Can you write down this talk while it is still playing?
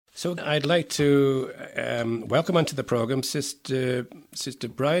So I'd like to welcome onto the programme Sister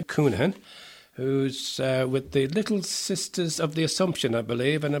Bride Coonahan, who's with the Little Sisters of the Assumption, I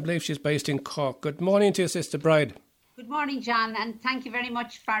believe, and I believe she's based in Cork. Good morning to you, Sister Bride. Good morning, John, and thank you very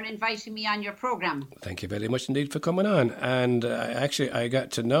much for inviting me on your programme. Thank you very much indeed for coming on. And I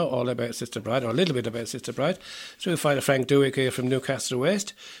got to know all about Sister Bride, or a little bit about Sister Bride, through Father Frank Dewick here from Newcastle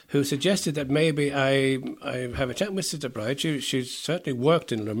West, who suggested that maybe I have a chat with Sister Bride. She's certainly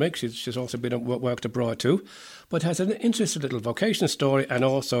worked in Limerick. She's also worked abroad too, but has an interesting little vocation story and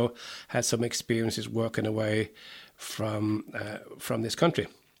also has some experiences working away from this country.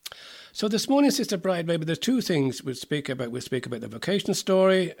 So this morning, Sister Bride, maybe there's two things we'll speak about. We'll speak about the vocation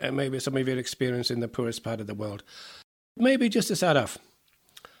story and maybe some of your experience in the poorest part of the world. Maybe just to start off,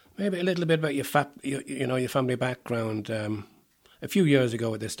 maybe a little bit about your family background a few years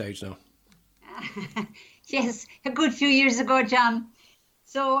ago at this stage now. Yes, a good few years ago, John.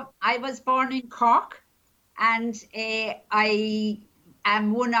 So I was born in Cork and I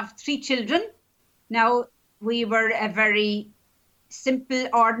am one of three children. Now, we were a very simple,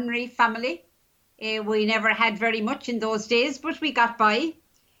 ordinary family. We never had very much in those days, but we got by.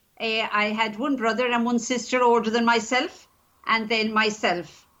 I had one brother and one sister older than myself, and then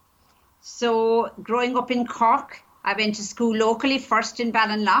myself. So growing up in Cork, I went to school locally, first in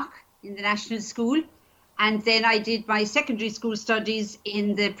Ballinlough, in the National School, and then I did my secondary school studies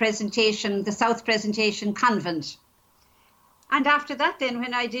in the South Presentation Convent. And after that, then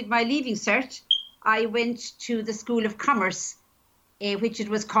when I did my Leaving Cert, I went to the School of Commerce, which it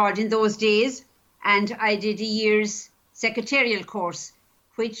was called in those days, and I did a year's secretarial course,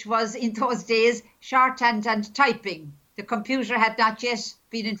 which was in those days shorthand and typing. The computer had not yet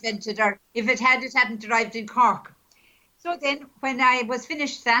been invented, or if it had, it hadn't arrived in Cork. So then when I was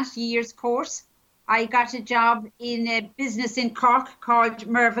finished that year's course, I got a job in a business in Cork called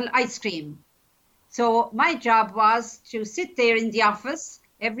Merville Ice Cream. So my job was to sit there in the office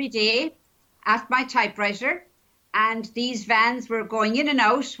every day at my typewriter, and these vans were going in and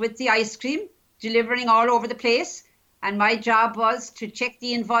out with the ice cream, delivering all over the place. And my job was to check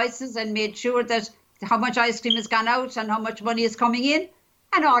the invoices and make sure that how much ice cream has gone out and how much money is coming in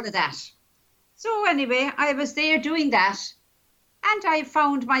and all of that. So anyway, I was there doing that. And I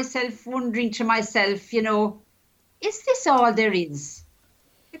found myself wondering to myself, is this all there is?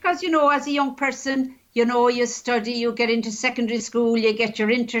 Because, as a young person, you study, you get into secondary school, you get your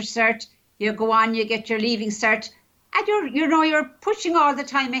intercert, you go on, you get your Leaving Cert. And you're pushing all the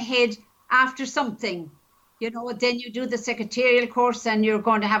time ahead after something. Then you do the secretarial course and you're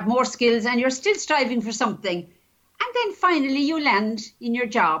going to have more skills and you're still striving for something. And then finally you land in your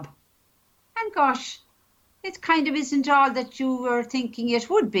job. And gosh, it kind of isn't all that you were thinking it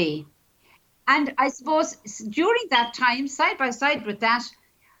would be. And I suppose during that time, side by side with that,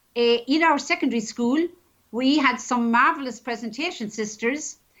 in our secondary school, we had some marvellous presentation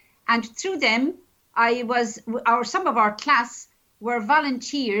sisters, and through them, some of our class were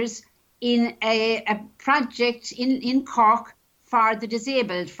volunteers in a project in Cork for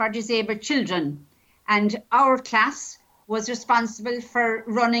disabled children. And our class was responsible for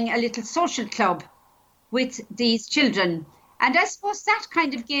running a little social club with these children. And I suppose that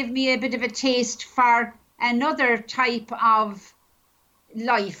kind of gave me a bit of a taste for another type of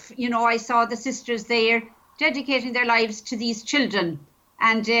life. I saw the sisters there dedicating their lives to these children.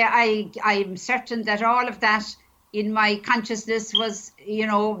 And I'm certain that all of that in my consciousness was,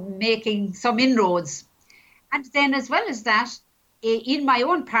 making some inroads. And then as well as that, in my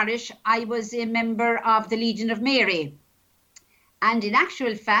own parish, I was a member of the Legion of Mary. And in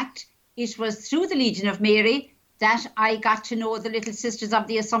actual fact, it was through the Legion of Mary that I got to know the Little Sisters of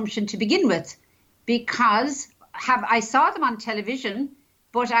the Assumption to begin with, because I saw them on television,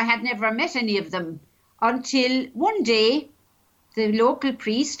 but I had never met any of them until one day, the local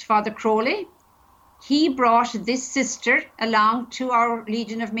priest, Father Crowley, he brought this sister along to our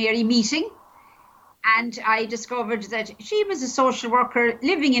Legion of Mary meeting. And I discovered that she was a social worker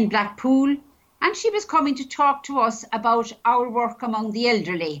living in Blackpool, and she was coming to talk to us about our work among the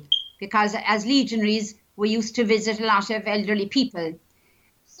elderly, because as legionaries, we used to visit a lot of elderly people.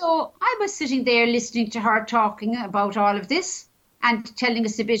 So I was sitting there listening to her talking about all of this and telling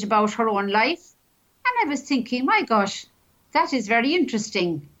us a bit about her own life. And I was thinking, my gosh, that is very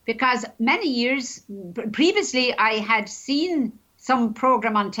interesting, because many years previously I had seen some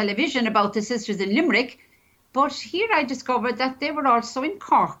programme on television about the sisters in Limerick, but here I discovered that they were also in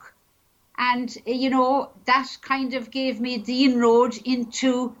Cork. And, that kind of gave me the inroad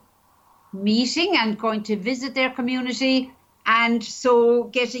into meeting and going to visit their community, and so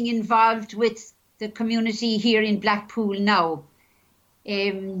getting involved with the community here in Blackpool now.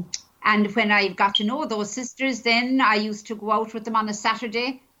 And when I got to know those sisters, then I used to go out with them on a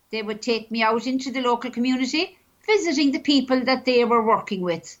Saturday. They would take me out into the local community, visiting the people that they were working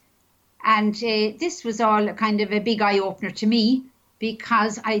with. And this was all kind of a big eye-opener to me,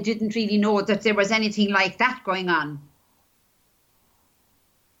 because I didn't really know that there was anything like that going on.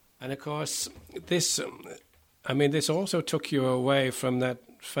 And of course, this also took you away from that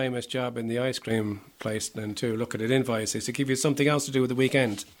famous job in the ice cream place then too, looking at invoices, to give you something else to do with the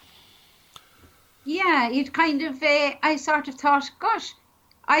weekend. Yeah, it kind of, I sort of thought, gosh,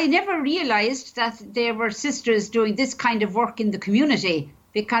 I never realised that there were sisters doing this kind of work in the community,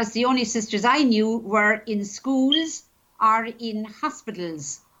 because the only sisters I knew were in schools or in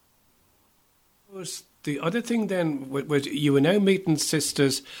hospitals. Was the other thing then, was you were now meeting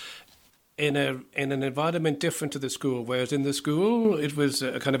sisters in an environment different to the school, whereas in the school it was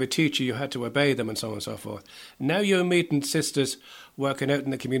a kind of a teacher, you had to obey them and so on and so forth. Now you're meeting sisters working out in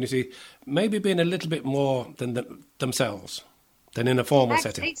the community, maybe being a little bit more than themselves, than in a formal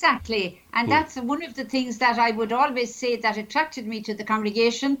setting. Exactly. And that's one of the things that I would always say that attracted me to the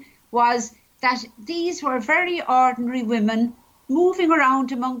congregation, was that these were very ordinary women moving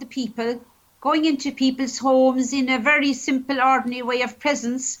around among the people, going into people's homes in a very simple, ordinary way of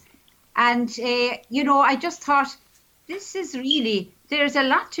presence. And, I just thought, this is really, there's a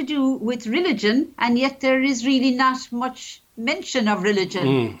lot to do with religion, and yet there is really not much mention of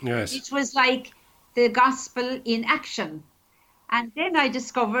religion. Yes. It was like the gospel in action. And then I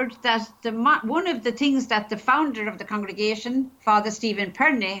discovered that one of the things that the founder of the congregation, Father Stephen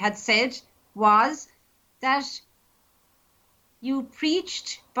Perney, had said was that you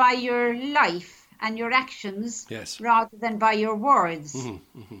preached by your life and your actions, yes, rather than by your words.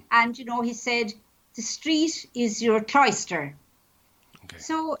 And, he said, the street is your cloister. Okay.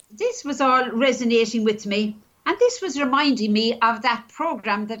 So this was all resonating with me. And this was reminding me of that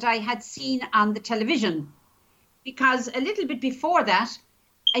program that I had seen on the television. Because a little bit before that,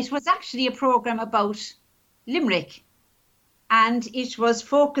 it was actually a program about Limerick. And it was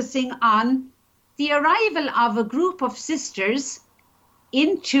focusing on the arrival of a group of sisters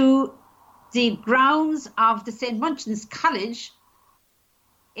into the grounds of the St. Munchin's College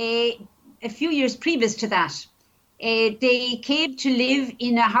a few years previous to that. They came to live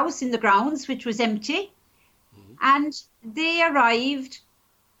in a house in the grounds which was empty, and they arrived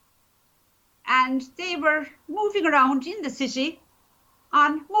and they were moving around in the city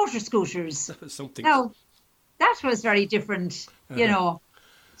on motor scooters. That was something. Now, that was very different,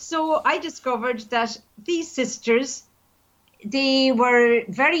 So I discovered that these sisters, they were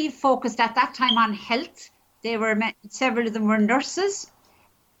very focused at that time on health. Several of them were nurses,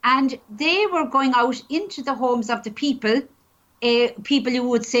 and they were going out into the homes of the people, people you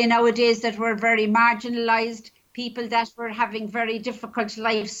would say nowadays that were very marginalised, people that were having very difficult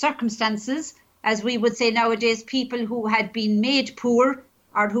life circumstances, as we would say nowadays, people who had been made poor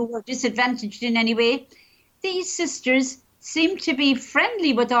or who were disadvantaged in any way. These sisters seemed to be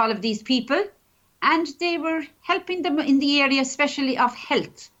friendly with all of these people, and they were helping them in the area, especially of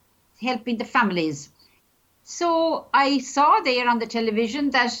health, helping the families. So I saw there on the television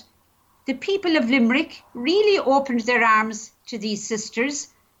that the people of Limerick really opened their arms to these sisters,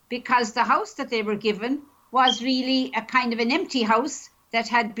 because the house that they were given was really a kind of an empty house that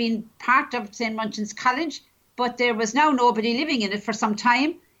had been part of St. Munchin's College, but there was now nobody living in it for some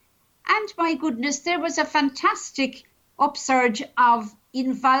time. And my goodness, there was a fantastic upsurge of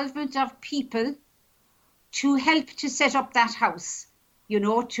involvement of people to help to set up that house,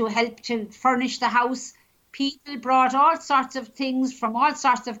 to help to furnish the house. People brought all sorts of things from all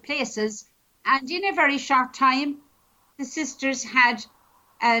sorts of places, and in a very short time, the sisters had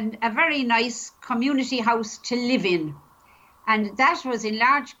a very nice community house to live in. And that was in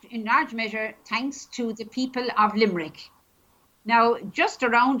large measure thanks to the people of Limerick. Now, just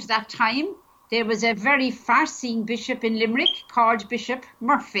around that time, there was a very far-seeing bishop in Limerick called Bishop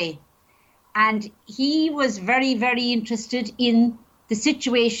Murphy. And he was very, very interested in the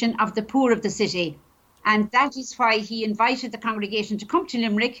situation of the poor of the city. And that is why he invited the congregation to come to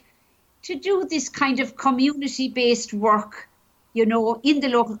Limerick to do this kind of community-based work, in the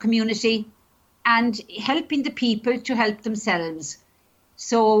local community, and helping the people to help themselves.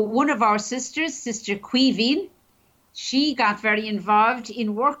 So one of our sisters, Sister Queeveen, she got very involved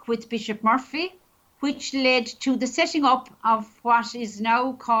in work with Bishop Murphy, which led to the setting up of what is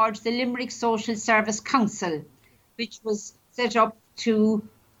now called the Limerick Social Service Council, which was set up to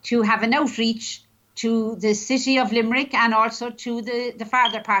have an outreach to the city of Limerick and also to the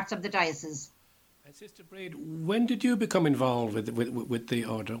farther parts of the diocese. And Sister Braid, when did you become involved with the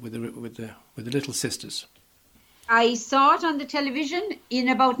order, with the Little Sisters? I saw it on the television in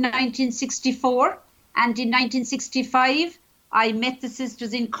about 1964, and in 1965 I met the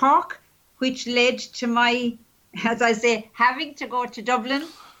sisters in Cork, which led to my, as I say, having to go to Dublin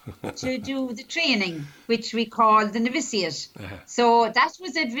to do the training, which we call the novitiate. So that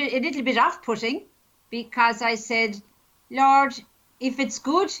was a little bit off-putting, because I said, Lord, if it's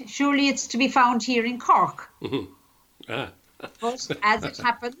good, surely it's to be found here in Cork. But as it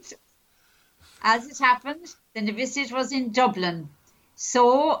happened, the novitiate was in Dublin.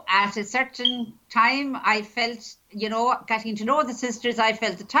 So at a certain time, I felt, getting to know the sisters, I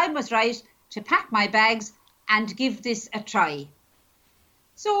felt the time was right to pack my bags and give this a try.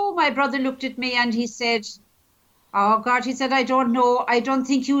 So my brother looked at me and he said, oh God, he said, I don't know. I don't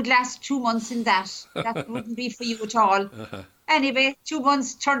think you'd last 2 months in that. That wouldn't be for you at all. Anyway, 2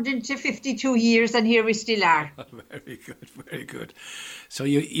 months turned into 52 years, and here we still are. Very good, very good. So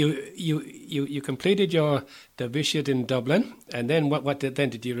you completed your novitiate in Dublin, and then what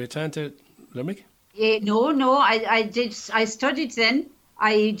did you return to Limerick? No, I did. I studied then.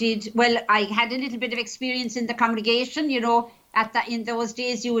 I had a little bit of experience in the congregation. In those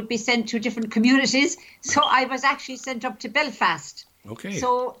days you would be sent to different communities. So I was actually sent up to Belfast. Okay.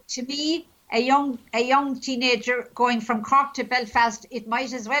 So to me, a young teenager going from Cork to Belfast, it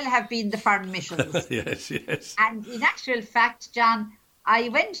might as well have been the foreign missions. Yes. And in actual fact, John, I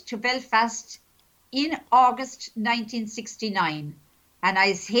went to Belfast in August 1969, and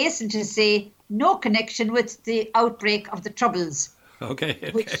I hasten to say no connection with the outbreak of the Troubles.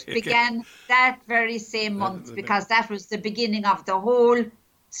 Which began that very same month, because that was the beginning of the whole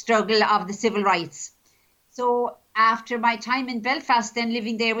struggle of the civil rights. So after my time in Belfast, then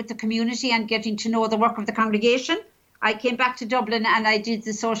living there with the community and getting to know the work of the congregation, I came back to Dublin and I did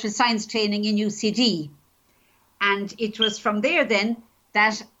the social science training in UCD. And it was from there then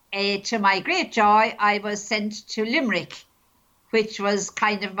that, to my great joy, I was sent to Limerick, which was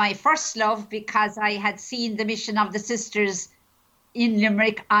kind of my first love, because I had seen the mission of the sisters in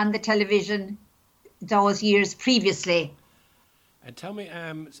Limerick on the television those years previously. And tell me,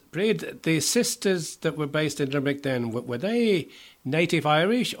 Bríd, the sisters that were based in Limerick then, were they native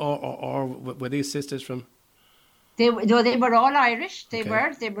Irish, or were these sisters from? They were all Irish. They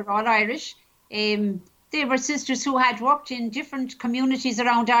were all Irish. They were sisters who had worked in different communities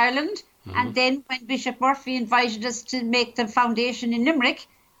around Ireland. Mm-hmm. And then when Bishop Murphy invited us to make the foundation in Limerick,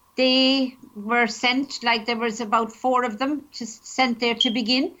 they were sent, there was about 4 of them sent there to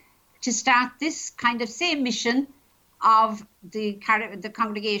begin to start this kind of same mission of the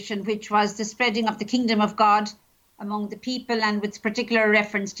congregation, which was the spreading of the kingdom of God among the people, and with particular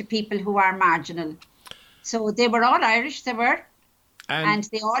reference to people who are marginal. So they were all Irish, they were, and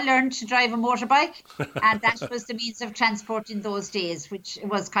they all learned to drive a motorbike, and that was the means of transport in those days, which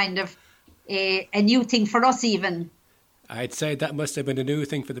was kind of a new thing for us even. I'd say that must have been a new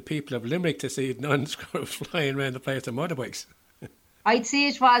thing for the people of Limerick to see nuns flying around the place on motorbikes. I'd say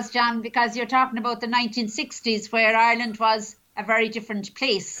it was, John, because you're talking about the 1960s, where Ireland was a very different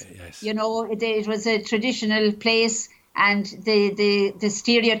place. Yes. It was a traditional place, and the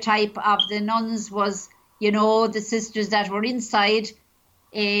stereotype of the nuns was, the sisters that were inside.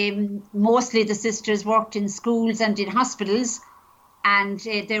 Mostly the sisters worked in schools and in hospitals, and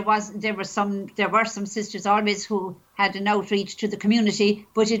there were some sisters always who had an outreach to the community,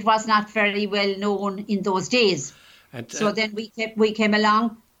 but it was not very well known in those days. And, so then we came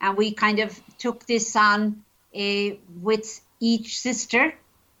along, and we kind of took this on with each sister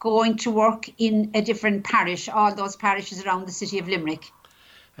going to work in a different parish, all those parishes around the city of Limerick.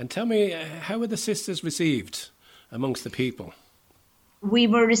 And tell me, how were the sisters received amongst the people? We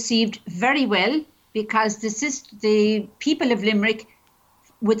were received very well, because the people of Limerick,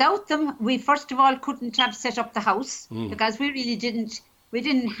 without them, we first of all couldn't have set up the house, because we really didn't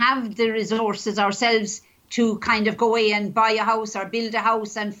have the resources ourselves to kind of go away and buy a house or build a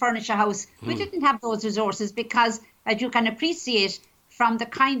house and furnish a house. We didn't have those resources, because, as you can appreciate from the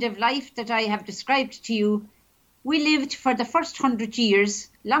kind of life that I have described to you, we lived for the first 100 years,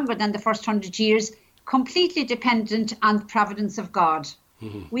 longer than the first 100 years, completely dependent on the providence of God.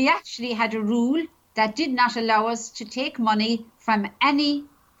 Mm-hmm. We actually had a rule that did not allow us to take money from any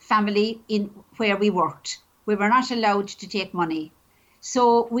family in where we worked. We were not allowed to take money.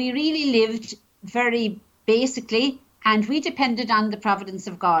 So we really lived very basically, and we depended on the providence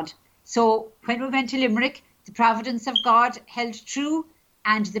of God. So when we went to Limerick, the providence of God held true,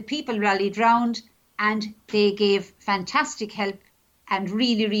 and the people rallied round, and they gave fantastic help and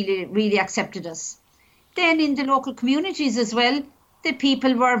really, really, really accepted us. Then in the local communities as well, the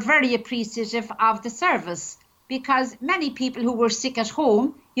people were very appreciative of the service, because many people who were sick at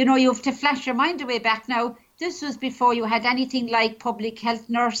home, you have to flash your mind away back now, this was before you had anything like public health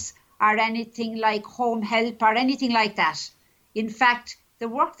nurse or anything like home help or anything like that. In fact, the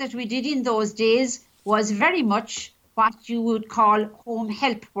work that we did in those days was very much what you would call home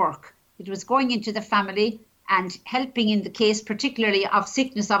help work. It was going into the family and helping in the case particularly of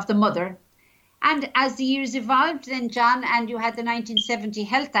sickness of the mother. And as the years evolved then, John, and you had the 1970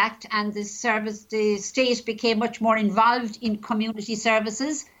 Health Act and the state became much more involved in community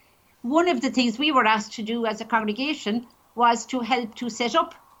services, one of the things we were asked to do as a congregation was to help to set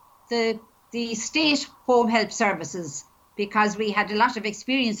up the state home help services, because we had a lot of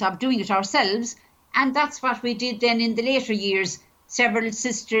experience of doing it ourselves. And that's what we did then in the later years. Several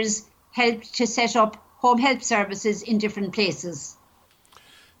sisters helped to set up home help services in different places.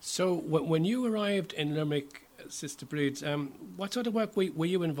 So when you arrived in Limerick, Sister Breeds, what sort of work were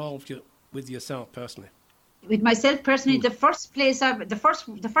you involved with yourself personally? With myself personally, the first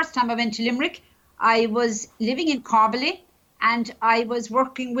time I went to Limerick, I was living in Corbally and I was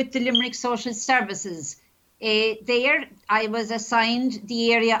working with the Limerick Social Services. There I was assigned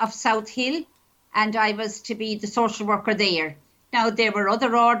the area of South Hill and I was to be the social worker there. Now there were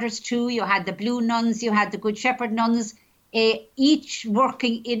other orders too. You had the Blue Nuns, you had the Good Shepherd Nuns, each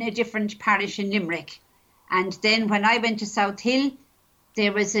working in a different parish in Limerick. And then when I went to South Hill,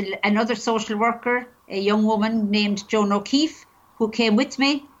 there was another social worker, a young woman named Joan O'Keefe, who came with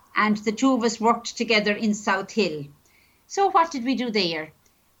me, and the two of us worked together in South Hill. So what did we do there?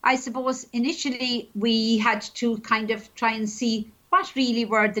 I suppose initially we had to kind of try and see what really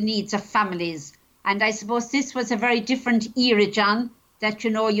were the needs of families. And I suppose this was a very different era, John, that,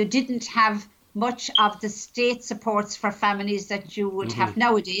 you didn't have much of the state supports for families that you would have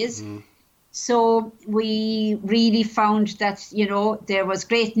nowadays. Mm-hmm. So we really found that, there was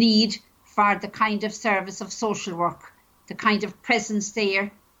great need for the kind of service of social work, the kind of presence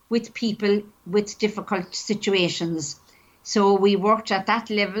there with people with difficult situations. So we worked at that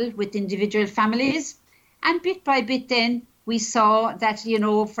level with individual families. And bit by bit then we saw that,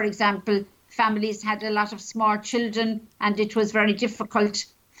 for example, families had a lot of small children and it was very difficult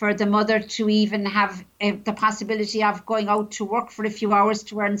for the mother to even have the possibility of going out to work for a few hours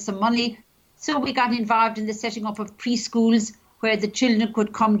to earn some money. So we got involved in the setting up of preschools where the children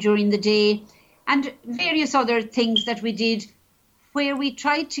could come during the day and various other things that we did where we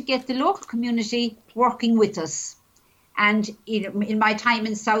tried to get the local community working with us. And in my time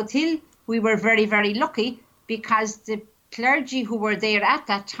in South Hill, we were very, very lucky because the clergy who were there at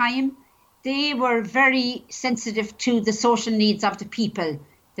that time, they were very sensitive to the social needs of the people.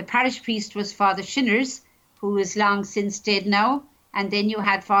 The parish priest was Father Shinners, who is long since dead now. And then you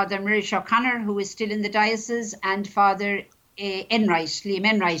had Father Mirish O'Connor, who is still in the diocese, and Father Liam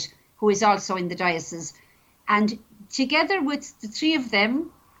Enright, who is also in the diocese. And together with the three of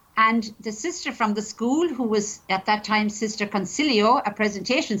them and the sister from the school, who was at that time Sister Concilio, a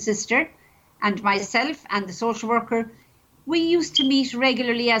presentation sister, and myself and the social worker, we used to meet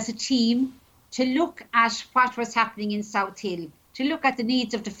regularly as a team to look at what was happening in South Hill, to look at the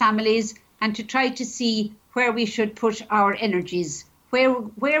needs of the families and to try to see where we should put our energies,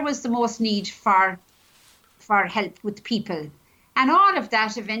 where was the most need for help with people. And all of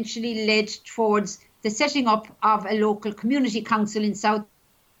that eventually led towards the setting up of a local community council in South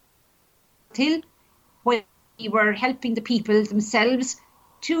Hill, where we were helping the people themselves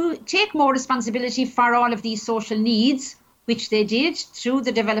to take more responsibility for all of these social needs, which they did through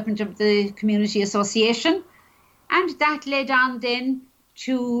the development of the community association. And that led on then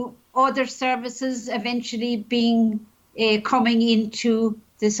to other services eventually being coming into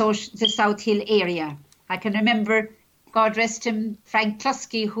the South Hill area. I can remember, God rest him, Frank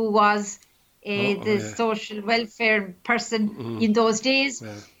Klusky, who was social welfare person in those days.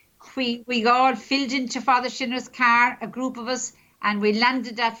 Yeah. We all filled into Father Shinner's car, a group of us, and we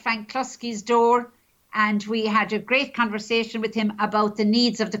landed at Frank Klusky's door, and we had a great conversation with him about the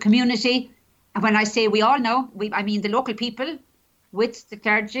needs of the community. And when I say we all know, I mean the local people with the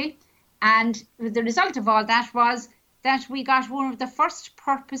clergy. And the result of all that was that we got one of the first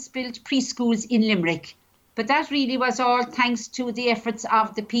purpose-built preschools in Limerick. But that really was all thanks to the efforts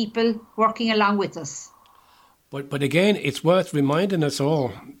of the people working along with us. But again, it's worth reminding us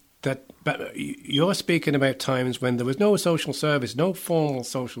all that you're speaking about times when there was no social service, no formal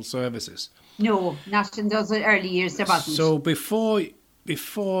social services. No, not in those early years, there wasn't. So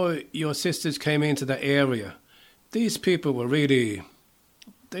before your sisters came into that area, these people were they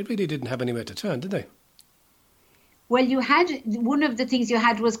really didn't have anywhere to turn, did they? Well, one of the things you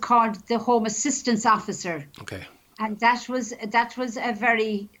had was called the Home Assistance Officer. Okay. And that was a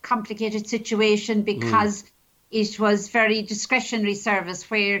very complicated situation because it was very discretionary service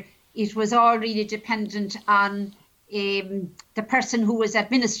where it was all really dependent on the person who was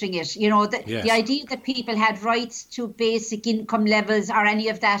administering it. You know, Yes. the idea that people had rights to basic income levels or any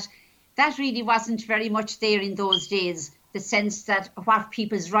of that, that really wasn't very much there in those days. The sense that what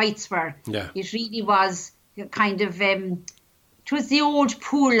people's rights were. Yeah. It really was kind of, it was the old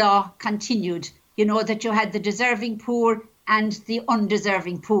poor law continued, you know, that you had the deserving poor and the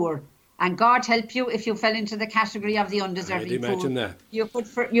undeserving poor. And God help you if you fell into the category of the undeserving I'd imagine poor.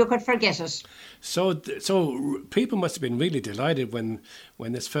 that. You could forget it. So people must have been really delighted when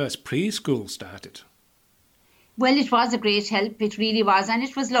this first preschool started. Well, it was a great help. It really was. And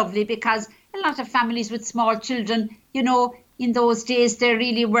it was lovely because a lot of families with small children, you know, in those days, there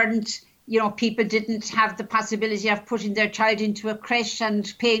really weren't, you know, people didn't have the possibility of putting their child into a creche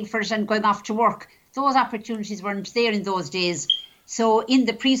and paying for it and going off to work. Those opportunities weren't there in those days. So in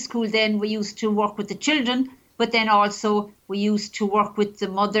the preschool then we used to work with the children, but then also we used to work with the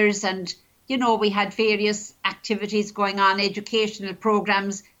mothers, and, you know, we had various activities going on, educational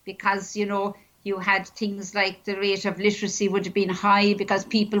programs, because, you know, you had things like the rate of literacy would have been high because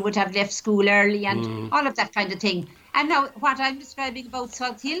people would have left school early and all of that kind of thing. And now what I'm describing about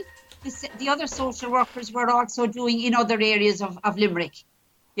South Hill, the other social workers were also doing in other areas of Limerick.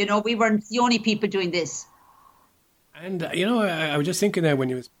 You know, we weren't the only people doing this. And, you know, I was just thinking there when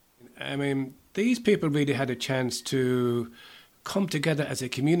you was, I mean, these people really had a chance to come together as a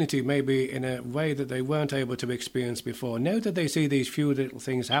community, maybe in a way that they weren't able to experience before. Now that they see these few little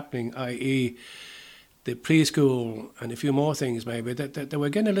things happening, i.e. the preschool and a few more things maybe, that they were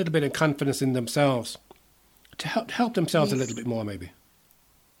getting a little bit of confidence in themselves to help themselves a little bit more maybe.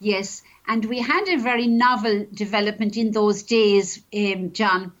 Yes, and we had a very novel development in those days,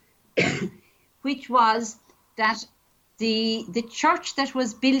 John, which was that the church that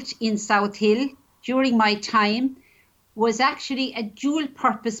was built in South Hill during my time was actually a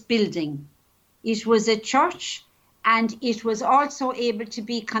dual-purpose building. It was a church, and it was also able to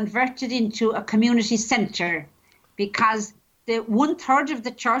be converted into a community centre, because the 1/3 of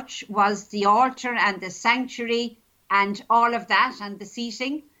the church was the altar and the sanctuary and all of that and the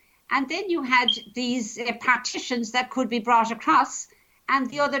seating. And then you had these partitions that could be brought across, and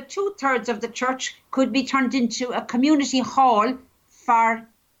the other 2/3 of the church could be turned into a community hall for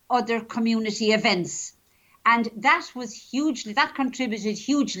other community events. And that contributed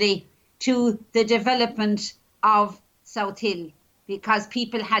hugely to the development of South Hill, because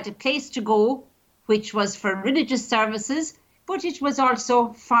people had a place to go, which was for religious services, but it was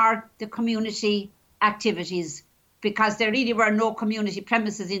also for the community activities, because there really were no community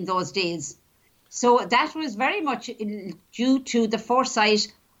premises in those days. So that was very much due to the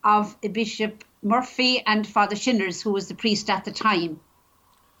foresight of Bishop Murphy and Father Shinners, who was the priest at the time.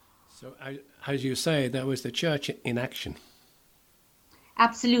 So, as you say, that was the church in action.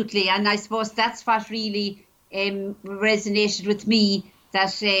 Absolutely, and I suppose that's what really resonated with me,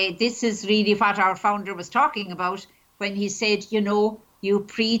 that this is really what our founder was talking about when he said, you know, you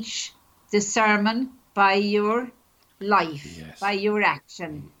preach the sermon by your life, yes, by your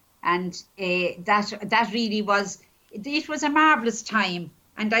action. And that really was, it was a marvellous time.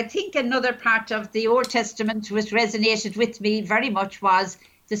 And I think another part of the Old Testament which resonated with me very much was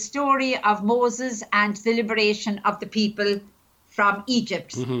the story of Moses and the liberation of the people from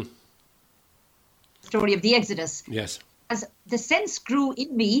Egypt. Mm-hmm. The story of the Exodus. Yes. As the sense grew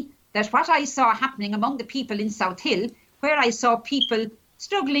in me that what I saw happening among the people in South Hill, where I saw people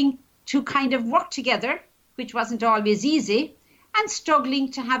struggling to kind of work together, which wasn't always easy, and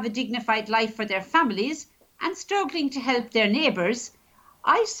struggling to have a dignified life for their families, and struggling to help their neighbours,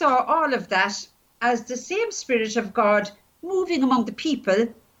 I saw all of that as the same Spirit of God moving among the people,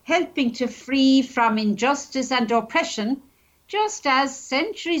 helping to free from injustice and oppression, just as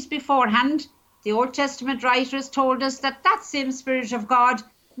centuries beforehand, the Old Testament writers told us that that same Spirit of God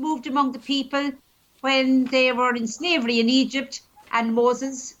moved among the people when they were in slavery in Egypt, and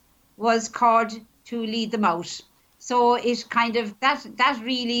Moses was called to lead them out. So it kind of, that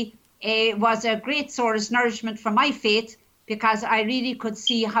really was a great source of nourishment for my faith, because I really could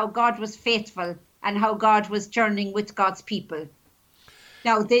see how God was faithful and how God was journeying with God's people.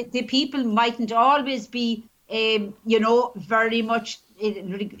 Now, the people mightn't always be, very much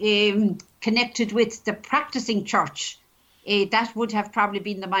connected with the practicing church. That would have probably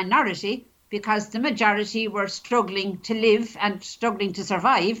been the minority, because the majority were struggling to live and struggling to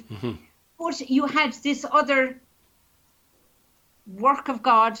survive. Mm-hmm. But you had this other work of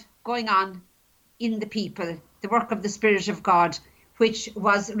God going on in the people, the work of the Spirit of God, which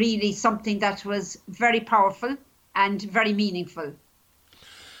was really something that was very powerful and very meaningful.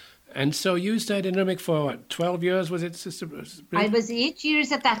 And so you stayed in Limerick for what, 12 years, was it, Sister Bridget? I was 8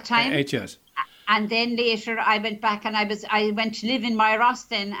 years at that time. 8 years. And then later I went back and I went to live in Myross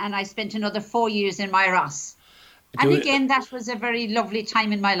then, and I spent another 4 years in Myross. And again, that was a very lovely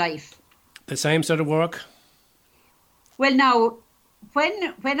time in my life. The same sort of work? Well, now,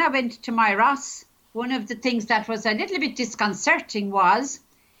 when I went to Myross, one of the things that was a little bit disconcerting was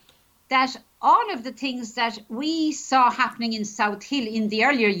that all of the things that we saw happening in South Hill in the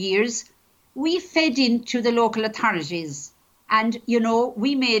earlier years, we fed into the local authorities. And,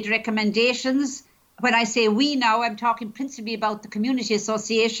 we made recommendations. When I say we now, I'm talking principally about the Community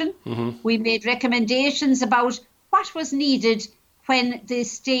Association. Mm-hmm. We made recommendations about what was needed when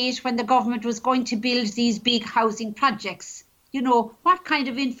the government was going to build these big housing projects. What kind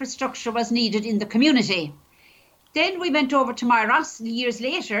of infrastructure was needed in the community. Then we went over to Myross years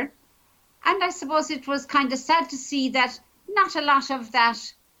later, and I suppose it was kind of sad to see that not a lot of that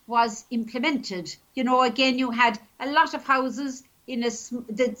was implemented. Again, you had a lot of houses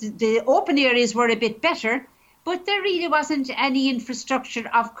the open areas were a bit better, but there really wasn't any infrastructure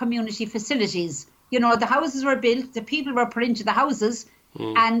of community facilities. The houses were built, the people were put into the houses,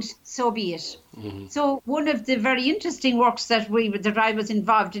 and so be it. Mm-hmm. So one of the very interesting works that I was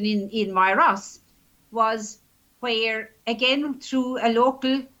involved in Myross was where, again, through a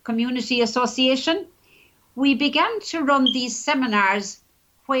local community association, we began to run these seminars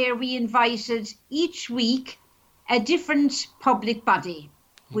where we invited each week a different public body.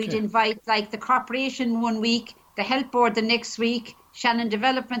 Okay. We'd invite like the corporation one week, the health board the next week, Shannon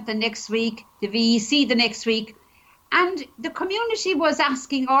Development the next week, the VEC the next week. And the community was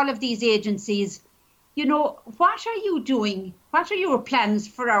asking all of these agencies, what are you doing? What are your plans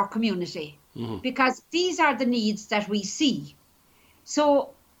for our community? Mm-hmm. Because these are the needs that we see. So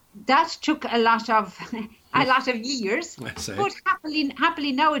that took a lot of years. But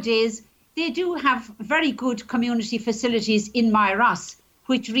happily nowadays, they do have very good community facilities in Myross,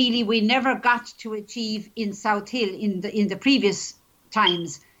 which really we never got to achieve in South Hill in the previous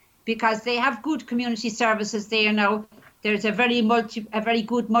times, because they have good community services there now. There's a very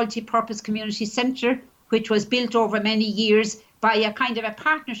good multi-purpose community centre, which was built over many years by a kind of a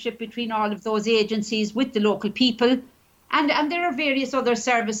partnership between all of those agencies with the local people. And there are various other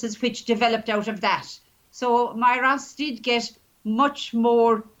services which developed out of that. So Myross did get much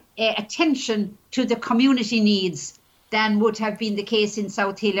more attention to the community needs than would have been the case in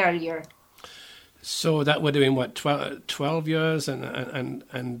South Hill earlier. So that would have been, what, 12 years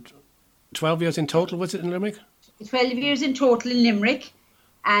and 12 years in total, was it, in Limerick? 12 years in total in Limerick.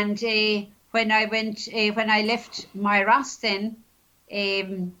 And when I left Myross then,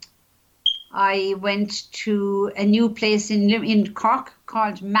 I went to a new place in Cork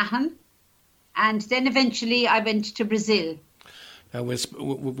called Mahon. And then eventually I went to Brazil. Now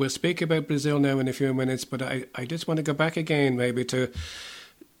we'll speak about Brazil now in a few minutes, but I just want to go back again maybe to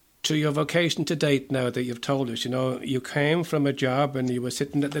your vocation to date now that you've told us. You came from a job and you were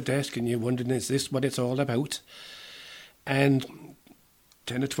sitting at the desk and you wondered, is this what it's all about? And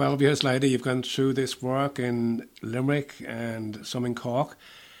 10 or 12 years later, you've gone through this work in Limerick and some in Cork.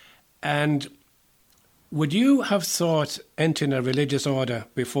 And would you have thought entering a religious order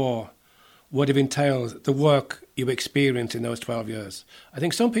before would have entailed the work you experienced in those 12 years? I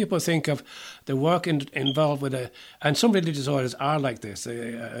think some people think of the work involved with and some religious orders are like this.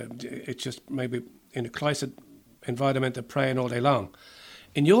 It's just maybe in a cloistered environment of praying all day long.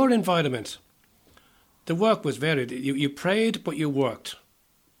 In your environment, the work was varied. You prayed, but you worked.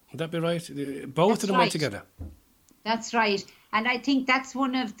 Would that be right? Both of them went together. That's right. And I think that's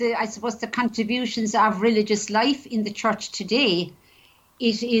one of the contributions of religious life in the church today.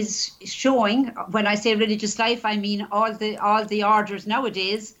 It is showing, when I say religious life, I mean all the orders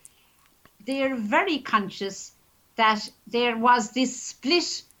nowadays, they're very conscious that there was this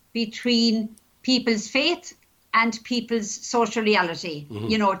split between people's faith and people's social reality.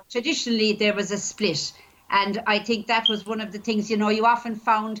 Mm-hmm. Traditionally there was a split. And I think that was one of the things, you often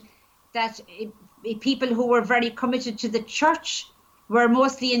found that people who were very committed to the church were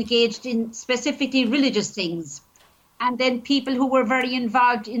mostly engaged in specifically religious things. And then people who were very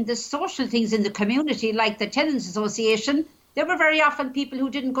involved in the social things in the community, like the Tenants Association, they were very often people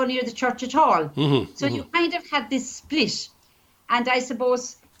who didn't go near the church at all. Mm-hmm. So you kind of had this split. And I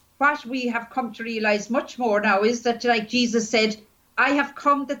suppose what we have come to realise much more now is that, like Jesus said, I have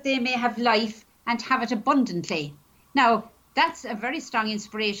come that they may have life and have it abundantly. Now, that's a very strong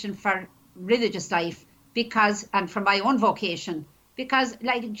inspiration for religious life and for my own vocation. Because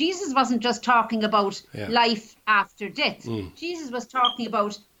like Jesus wasn't just talking about life after death. Jesus was talking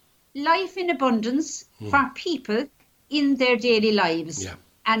about life in abundance for people in their daily lives. Yeah.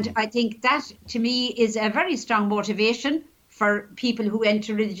 And I think that, to me, is a very strong motivation for people who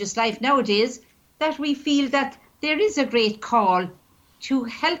enter religious life nowadays, that we feel that there is a great call to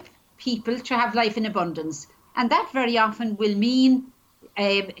help people to have life in abundance. And that very often will mean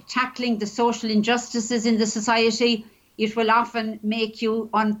tackling the social injustices in the society. It will often make you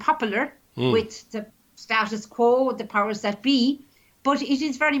unpopular with the status quo, the powers that be. But it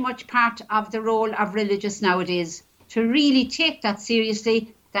is very much part of the role of religious nowadays to really take that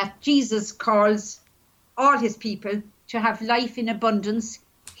seriously, that Jesus calls all his people to have life in abundance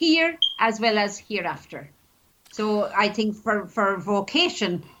here as well as hereafter. So I think for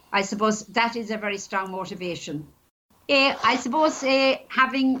vocation, I suppose that is a very strong motivation. I suppose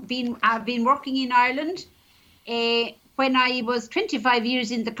having been working in Ireland, when I was 25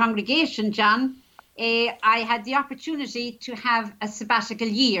 years in the congregation, John, I had the opportunity to have a sabbatical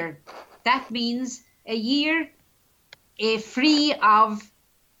year. That means a year free of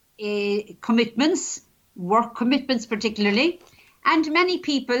commitments, work commitments particularly. And many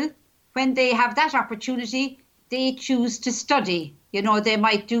people, when they have that opportunity, they choose to study. You know, they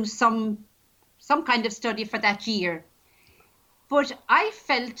might do some kind of study for that year. But I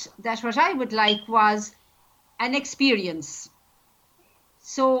felt that what I would like was an experience.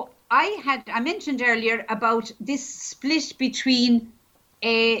 So I mentioned earlier about this split between,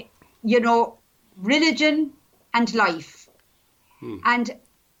 religion and life. And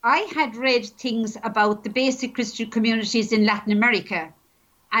I had read things about the basic Christian communities in Latin America.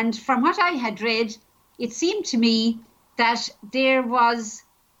 And from what I had read, it seemed to me that there was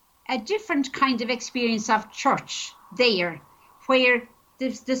a different kind of experience of church there, where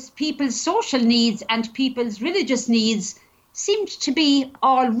this people's social needs and people's religious needs seemed to be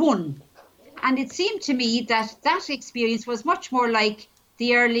all one. And it seemed to me that that experience was much more like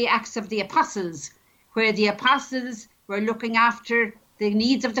the early Acts of the Apostles, where the apostles were looking after the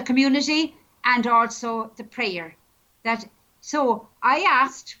needs of the community and also the prayer. So I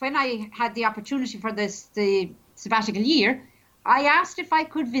asked, when I had the opportunity for the sabbatical year, I asked if I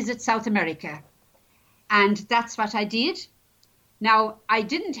could visit South America. And that's what I did. Now, I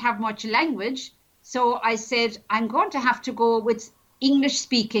didn't have much language, so I said, I'm going to have to go with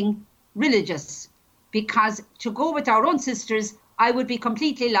English-speaking religious, because to go with our own sisters, I would be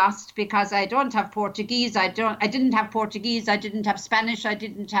completely lost, because I don't have Portuguese, I didn't have Portuguese, I didn't have Spanish, I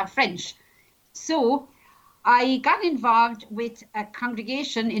didn't have French. So I got involved with a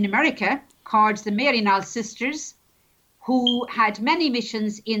congregation in America called the Maryknoll Sisters, who had many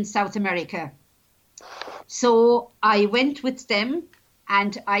missions in South America. So I went with them,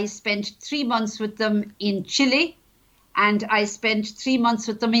 and I spent 3 months with them in Chile, and I spent 3 months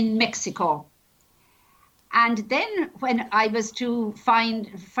with them in Mexico. And then when I was to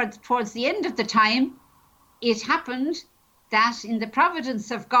towards the end of the time, it happened that in the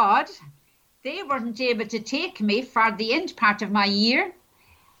providence of God, they weren't able to take me for the end part of my year.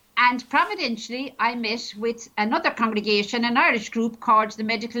 And providentially, I met with another congregation, an Irish group called the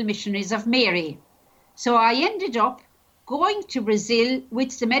Medical Missionaries of Mary. So I ended up going to Brazil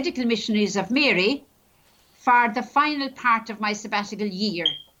with the Medical Missionaries of Mary for the final part of my sabbatical year.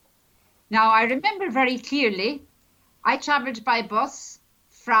 Now, I remember very clearly, I traveled by bus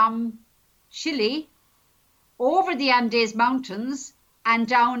from Chile over the Andes Mountains and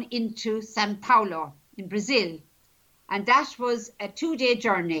down into Sao Paulo in Brazil. And that was a 2-day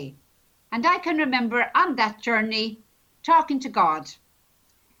journey. And I can remember on that journey talking to God.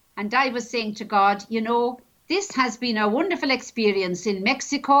 And I was saying to God, this has been a wonderful experience in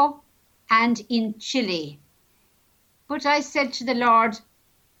Mexico and in Chile. But I said to the Lord,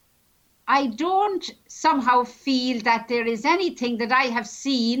 I don't somehow feel that there is anything that I have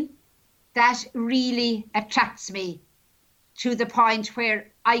seen that really attracts me to the point where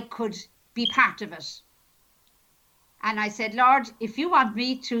I could be part of it. And I said, Lord, if you want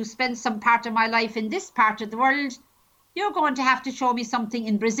me to spend some part of my life in this part of the world, you're going to have to show me something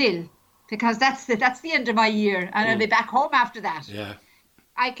in Brazil, because that's the end of my year, and I'll be back home after that. Yeah.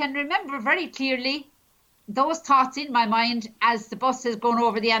 I can remember very clearly those thoughts in my mind as the bus is going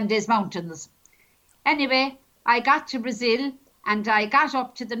over the Andes Mountains. Anyway, I got to Brazil, and I got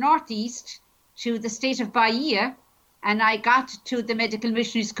up to the northeast, to the state of Bahia, and I got to the Medical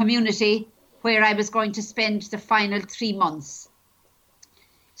Missionaries community, where I was going to spend the final 3 months.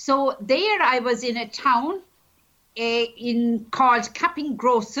 So there I was in a town called Capim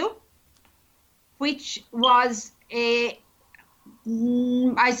Grosso, which was I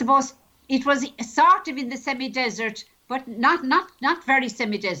suppose it was sort of in the semi-desert, but not very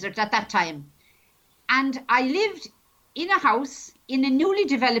semi-desert at that time. And I lived in a house in a newly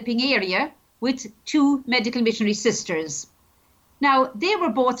developing area with 2 medical missionary sisters. Now, they were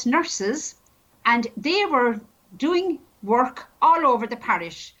both nurses, and they were doing work all over the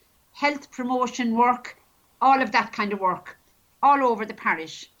parish, health promotion work, all of that kind of work, all over the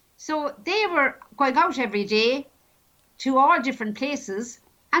parish. So they were going out every day to all different places,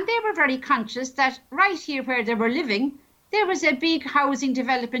 and they were very conscious that right here where they were living, there was a big housing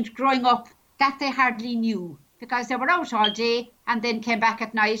development growing up that they hardly knew, because they were out all day and then came back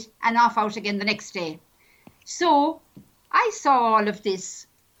at night and off out again the next day. So I saw all of this,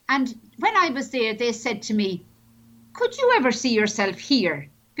 and when I was there, they said to me, could you ever see yourself here?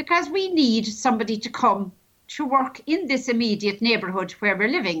 Because we need somebody to come to work in this immediate neighbourhood where we're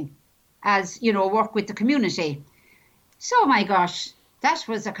living, as, you know, work with the community. So, my gosh, that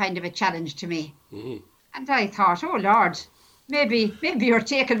was a kind of a challenge to me. Mm-hmm. And I thought, oh, Lord, maybe you're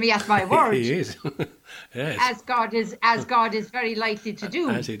taking me at my word. He is. Yes. As God is very likely to do.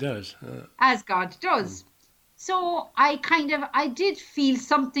 As he does. As God does. So I did feel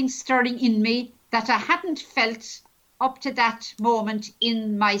something stirring in me that I hadn't felt up to that moment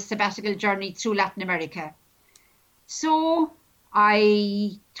in my sabbatical journey through Latin America. So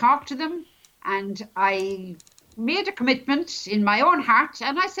I talked to them, and I made a commitment in my own heart,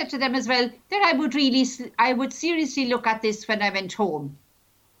 and I said to them as well that I would seriously look at this when I went home.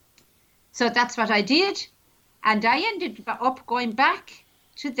 So that's what I did, and I ended up going back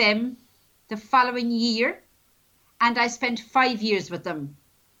to them the following year, and I spent 5 years with them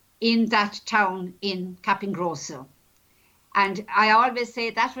in that town in Capingrosso. And I always say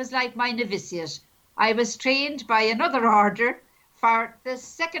that was like my novitiate. I was trained by another order for the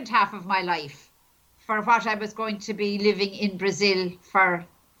second half of my life, for what I was going to be living in Brazil for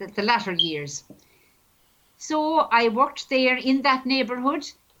the latter years. So I worked there in that neighbourhood.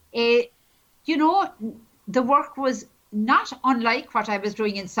 You know, the work was not unlike what I was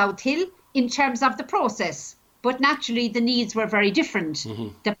doing in South Hill in terms of the process, but naturally the needs were very different. Mm-hmm.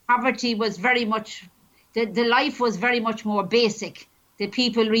 The poverty was very much, the life was very much more basic. The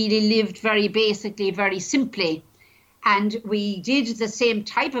people really lived very basically, very simply. And we did the same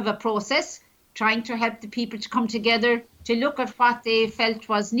type of a process, trying to help the people to come together to look at what they felt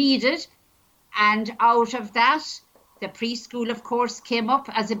was needed. And out of that, the preschool, of course, came up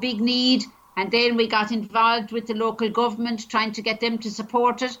as a big need. And then we got involved with the local government, trying to get them to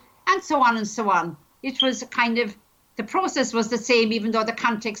support it, and so on and so on. It was the process was the same, even though the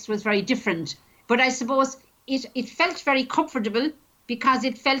context was very different. But I suppose it felt very comfortable because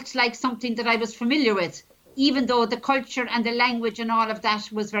it felt like something that I was familiar with, even though the culture and the language and all of that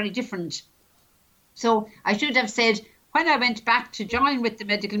was very different. So I should have said, when I went back to join with the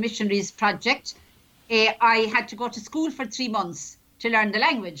Medical Missionaries Project, I had to go to school for 3 months to learn the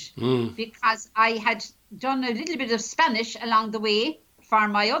language, because I had done a little bit of Spanish along the way for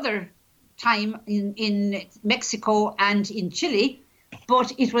my other time in Mexico and in Chile,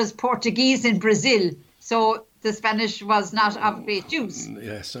 but it was Portuguese in Brazil, so the Spanish was not of great use.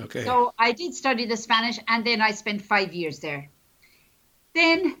 Yes, okay. So I did study the Spanish, and then I spent 5 years there.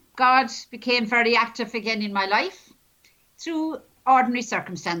 Then God became very active again in my life through ordinary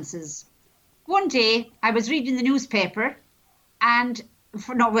circumstances. One day I was reading the newspaper, and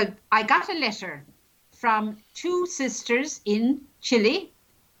I got a letter from 2 sisters in Chile.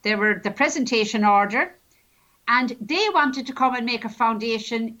 They were the presentation order, and they wanted to come and make a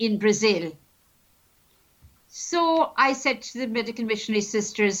foundation in Brazil. So I said to the Medical Missionary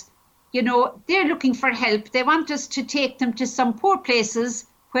Sisters, you know, they're looking for help. They want us to take them to some poor places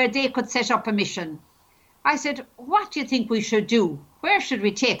where they could set up a mission. I said, what do you think we should do? Where should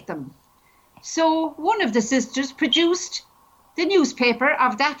we take them? So one of the sisters produced the newspaper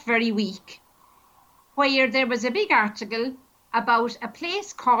of that very week, where there was a big article about a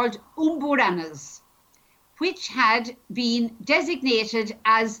place called Umburanas, which had been designated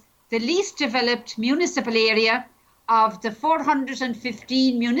as the least developed municipal area of the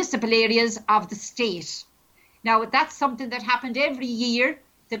 415 municipal areas of the state. Now, that's something that happened every year.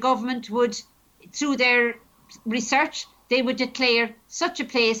 The government would, through their research, they would declare such a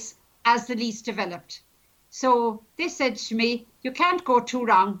place as the least developed. So they said to me, you can't go too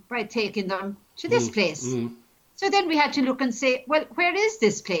wrong by taking them to this place. So then we had to look and say, well, where is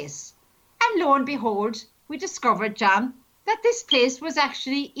this place? And lo and behold, we discovered, John, that this place was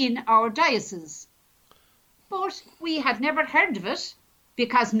actually in our diocese. But we had never heard of it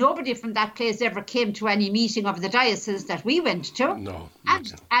because nobody from that place ever came to any meeting of the diocese that we went to. No.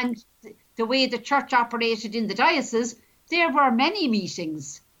 And the way the church operated in the diocese, there were many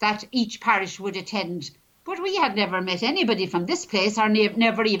meetings that each parish would attend. But we had never met anybody from this place or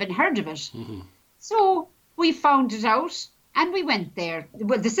never even heard of it. So we found it out and we went there.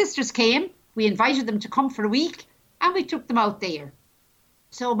 Well, the sisters came. We invited them to come for a week. and we took them out there.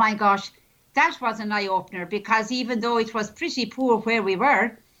 So my gosh, that was an eye-opener, because even though it was pretty poor where we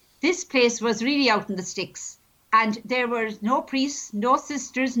were, this place was really out in the sticks. And there were no priests, no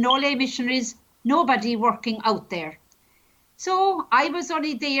sisters, no lay missionaries, nobody working out there. So I was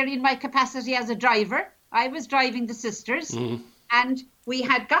only there in my capacity as a driver. I was driving the sisters, and we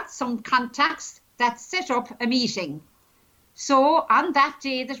had got some contacts that set up a meeting. So on that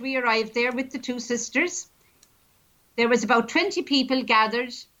day that we arrived there with the two sisters, there was about 20 people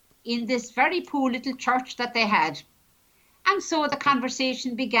gathered in this very poor little church that they had. And so the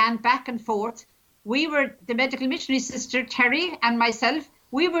conversation began back and forth. We were, the medical missionary sister, Terry, and myself,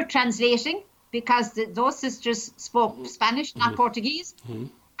 we were translating, because those sisters spoke Spanish, not Portuguese. And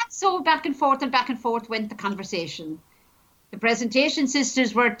so back and forth went the conversation. The presentation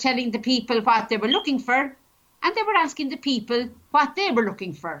sisters were telling the people what they were looking for, and they were asking the people what they were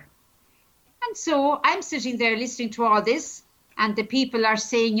looking for. And so I'm sitting there listening to all this, and the people are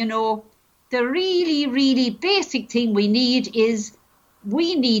saying, you know, the really, really basic thing we need is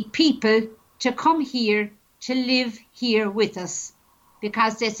we need people to come here, to live here with us.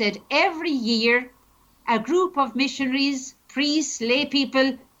 Because they said every year a group of missionaries, priests, lay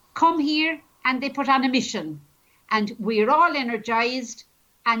people come here and they put on a mission. And we're all energized,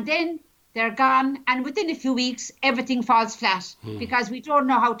 and then they're gone, and within a few weeks everything falls flat because we don't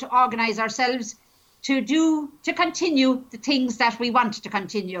know how to organize ourselves to continue the things that we want to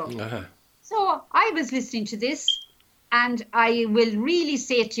continue. So I was listening to this, and I will really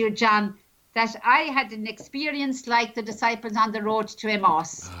say to you, John, that I had an experience like the disciples on the road to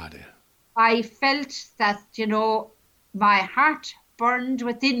Emmaus. I felt that, you know, my heart burned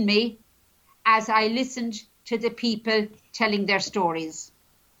within me as I listened to the people telling their stories.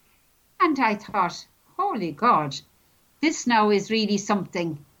 And I thought, holy God, this now is really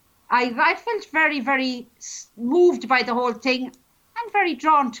something. I felt very, very moved by the whole thing, and very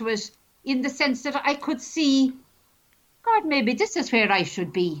drawn to it, in the sense that I could see, God, maybe this is where I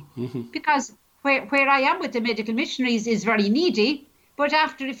should be. Because where I am with the medical missionaries is very needy, but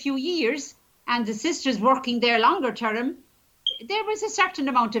after a few years, and the sisters working there longer term, there was a certain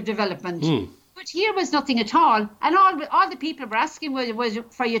amount of development. But here was nothing at all. And all the people were asking was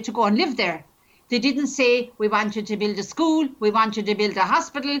for you to go and live there. They didn't say, we wanted to build a school, we wanted to build a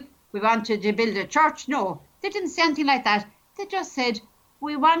hospital, we wanted to build a church. No, they didn't say anything like that. They just said,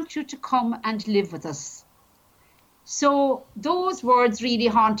 we want you to come and live with us. So those words really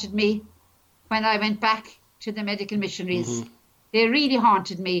haunted me when I went back to the medical missionaries. They really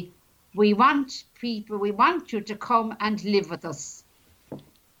haunted me. We want people, we want you to come and live with us.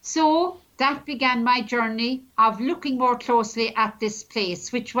 So that began my journey of looking more closely at this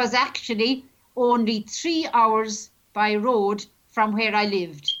place, which was actually only 3 hours by road from where I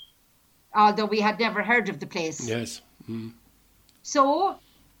lived, although we had never heard of the place. Yes. So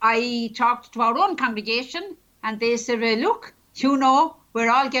I talked to our own congregation, and they said, well, look, you know, we're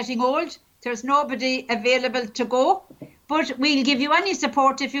all getting old. There's nobody available to go, but we'll give you any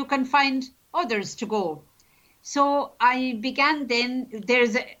support if you can find others to go. So I began then,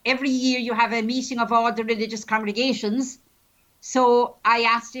 every year you have a meeting of all the religious congregations. So I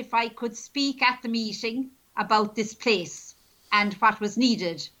asked if I could speak at the meeting about this place and what was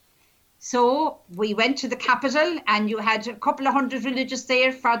needed. So we went to the capital, and you had a couple of hundred religious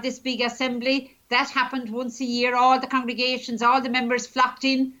there for this big assembly. That happened once a year. All the congregations, all the members flocked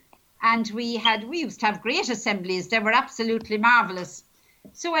in, and we used to have great assemblies. They were absolutely marvelous.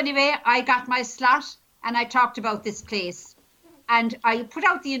 So anyway, I got my slot, and I talked about this place. And I put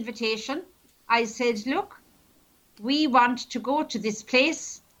out the invitation. I said, look, we want to go to this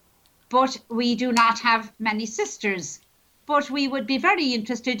place, but we do not have many sisters. But we would be very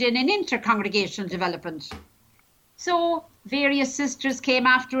interested in an inter-congregational development. So various sisters came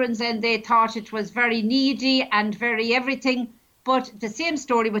afterwards, and they thought it was very needy and very everything. But the same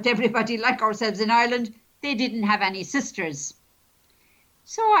story with everybody like ourselves in Ireland, they didn't have any sisters.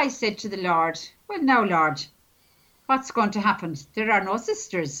 So I said to the Lord, well, now, Lord, what's going to happen? There are no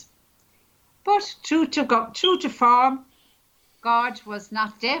sisters. But true to form, God was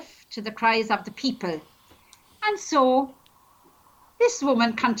not deaf to the cries of the people. And so this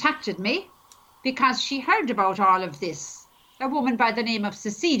woman contacted me because she heard about all of this. A woman by the name of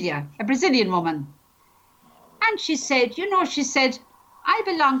Cecilia, a Brazilian woman. And she said, I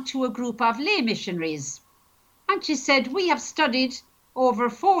belong to a group of lay missionaries. And she said, we have studied over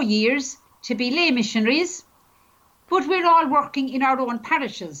 4 years to be lay missionaries, but we're all working in our own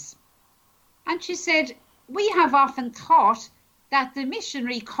parishes. And she said, we have often thought that the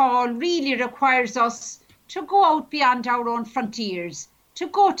missionary call really requires us to go out beyond our own frontiers, to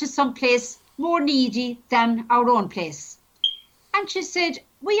go to some place more needy than our own place. And she said,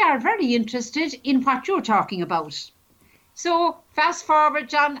 we are very interested in what you're talking about. So fast forward,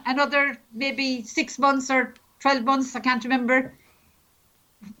 John, another maybe 6 months or 12 months, I can't remember.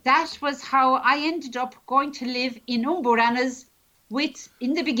 That was how I ended up going to live in Umboranas with,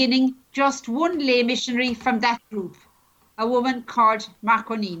 in the beginning, just one lay missionary from that group, a woman called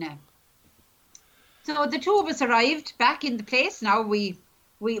Marconina. So the two of us arrived back in the place. Now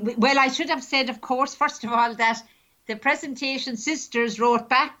well, I should have said, of course, first of all, that the presentation sisters wrote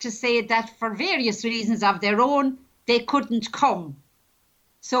back to say that for various reasons of their own, they couldn't come.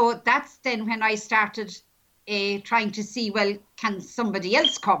 So that's then when I started trying to see, well, can somebody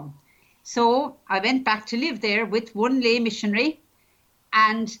else come? So I went back to live there with one lay missionary,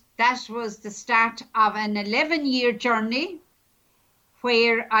 and that was the start of an 11-year journey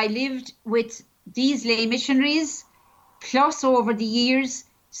where I lived with these lay missionaries, plus over the years,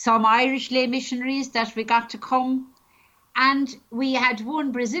 some Irish lay missionaries that we got to come. And we had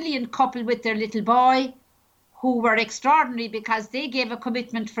one Brazilian couple with their little boy who were extraordinary because they gave a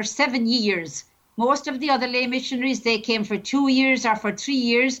commitment for 7 years. Most of the other lay missionaries, they came for 2 years or for 3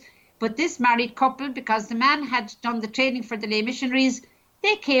 years. But this married couple, because the man had done the training for the lay missionaries,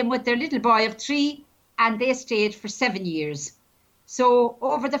 they came with their little boy of 3 and they stayed for 7 years. So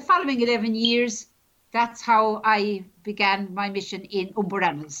over the following 11 years, that's how I began my mission in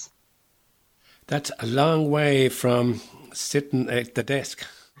Umboranas. That's a long way from sitting at the desk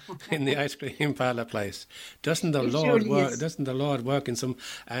in the ice cream parlour place. Doesn't the Lord work? Doesn't the Lord work in some?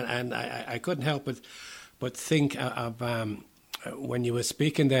 And I couldn't help but think of when you were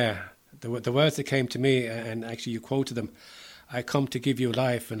speaking there, the words that came to me, and actually you quoted them. I come to give you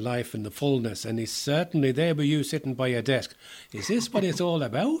life and life in the fullness. And he's certainly there with you sitting by your desk. Is this what it's all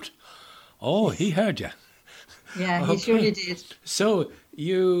about? Oh, he heard you. Yeah, okay. He surely did. So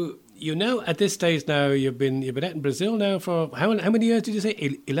you now at this stage now you've been out in Brazil now for how many years did you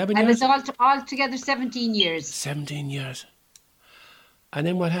say? 11 years. I was altogether 17 years. 17 years. And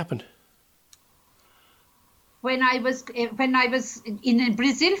then what happened? When I was in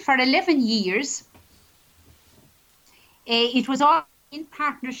Brazil for 11 years, it was all in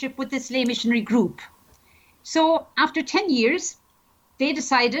partnership with this lay missionary group. So after 10 years, they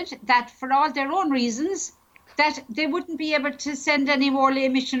decided that for all their own reasons, that they wouldn't be able to send any more lay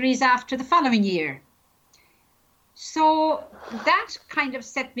missionaries after the following year. So that kind of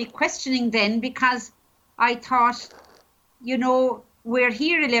set me questioning then, because I thought, we're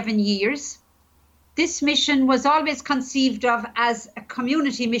here 11 years. This mission was always conceived of as a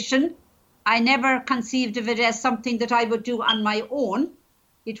community mission. I never conceived of it as something that I would do on my own.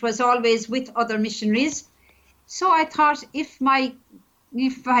 It was always with other missionaries. So I thought, if my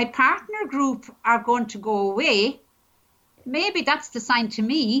partner group are going to go away, maybe that's the sign to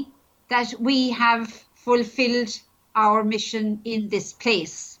me that we have fulfilled our mission in this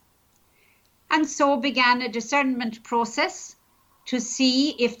place. And so began a discernment process to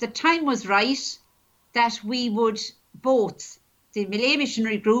see if the time was right that we would, both the Malay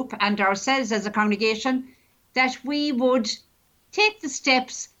Missionary Group and ourselves as a congregation, that we would take the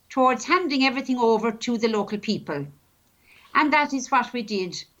steps towards handing everything over to the local people. And that is what we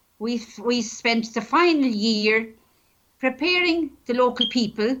did. We spent the final year preparing the local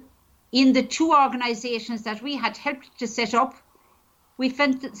people in the 2 organisations that we had helped to set up. We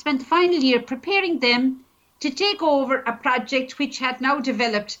spent the final year preparing them to take over a project which had now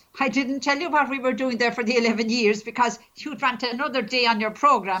developed. I didn't tell you what we were doing there for the 11 years because you'd want another day on your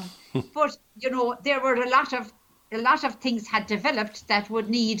programme. But, there were a lot of things had developed that would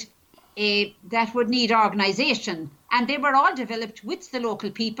need organisation. And they were all developed with the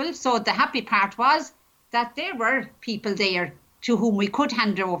local people. So the happy part was that there were people there to whom we could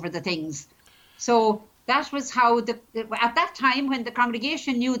hand over the things. So that was how, at that time when the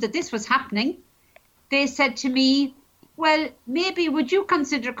congregation knew that this was happening, they said to me, well, maybe would you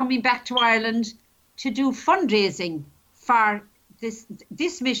consider coming back to Ireland to do fundraising for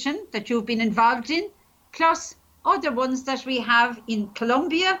this mission that you've been involved in, plus other ones that we have in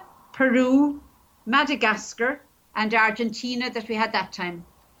Colombia, Peru, Madagascar, and Argentina that we had that time.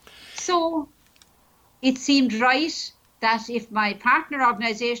 So it seemed right that if my partner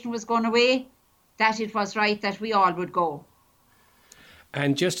organisation was going away, that it was right that we all would go.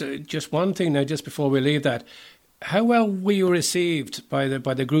 And just one thing now, just before we leave that, how well were you received by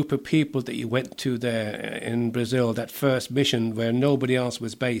the group of people that you went to there in Brazil, that first mission where nobody else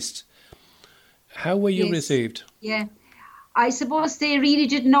was based? How were you received? Yeah, I suppose they really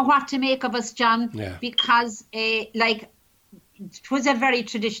didn't know what to make of us, John, yeah. because it was a very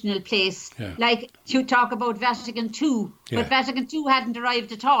traditional place. Yeah. Like you talk about Vatican II, but Vatican II hadn't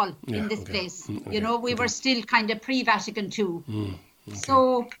arrived at all in this place. You know, we were still kind of pre-Vatican II.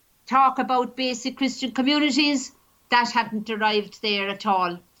 So talk about basic Christian communities, that hadn't arrived there at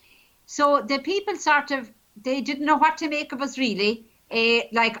all. So the people they didn't know what to make of us really.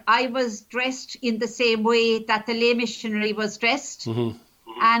 Like I was dressed in the same way that the lay missionary was dressed.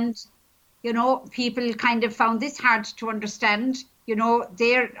 And, you know, people kind of found this hard to understand. You know,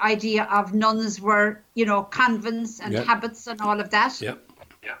 their idea of nuns were, you know, convents and habits and all of that.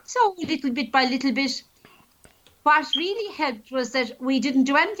 So little bit by little bit, what really helped was that we didn't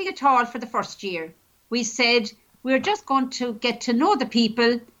do anything at all for the first year. We said, we're just going to get to know the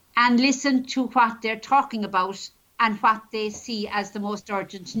people and listen to what they're talking about and what they see as the most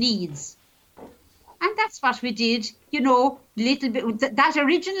urgent needs. And that's what we did, you know, little bit. That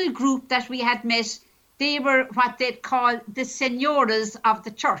original group that we had met, they were what they'd call the senoras of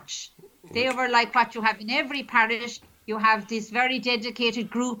the church. They were like what you have in every parish. You have this very dedicated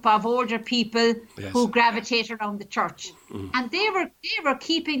group of older people who gravitate around the church. And they were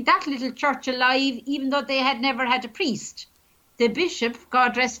keeping that little church alive, even though they had never had a priest. The bishop,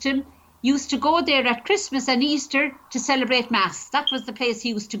 God rest him, used to go there at Christmas and Easter to celebrate Mass. That was the place he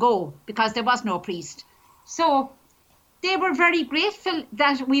used to go because there was no priest. So they were very grateful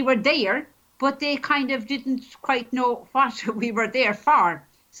that we were there, but they kind of didn't quite know what we were there for.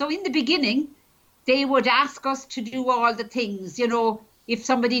 So in the beginning, they would ask us to do all the things. You know, if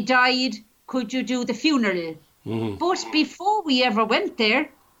somebody died, could you do the funeral? But before we ever went there,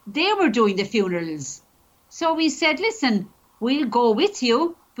 they were doing the funerals. So we said, listen, we'll go with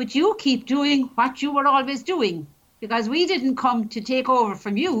you, but you keep doing what you were always doing, because we didn't come to take over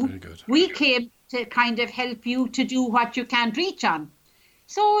from you. Very good. We came to kind of help you to do what you can't reach on.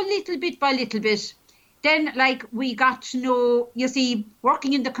 So little bit by little bit, then like we got to know, you see,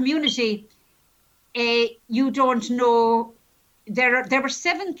 working in the community, you don't know, there were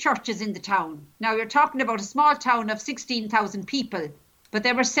 7 churches in the town. Now you're talking about a small town of 16,000 people, but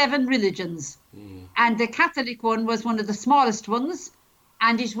there were 7 religions. And the Catholic one was one of the smallest ones.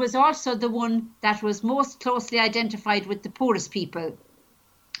 And it was also the one that was most closely identified with the poorest people.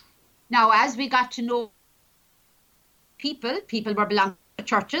 Now, as we got to know people were belonging to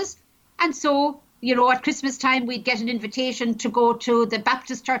churches. And so, you know, at Christmas time, we'd get an invitation to go to the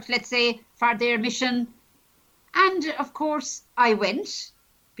Baptist church, let's say, for their mission. And of course, I went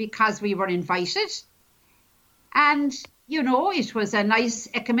because we were invited. And, you know, it was a nice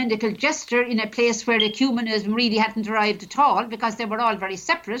ecumenical gesture in a place where ecumenism really hadn't arrived at all, because they were all very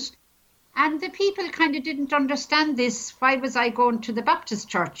separate. And the people kind of didn't understand this. Why was I going to the Baptist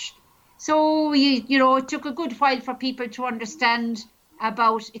church? So, you know, it took a good while for people to understand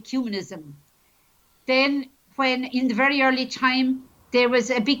about ecumenism. Then, when in the very early time, there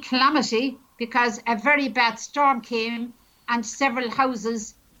was a big calamity because a very bad storm came and several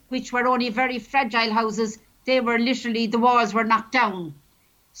houses, which were only very fragile houses, they were literally, the walls were knocked down.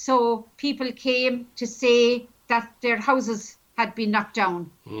 So people came to say that their houses had been knocked down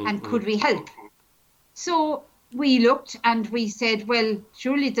and could we help? So we looked and we said, well,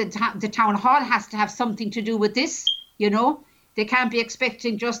 surely the town hall has to have something to do with this, you know. They can't be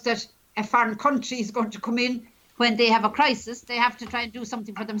expecting just that a foreign country is going to come in when they have a crisis. They have to try and do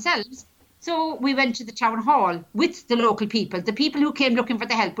something for themselves. So we went to the town hall with the local people, the people who came looking for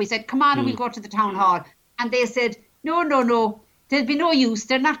the help. We said, come on, and we'll go to the town hall. And they said, no, there'll be no use.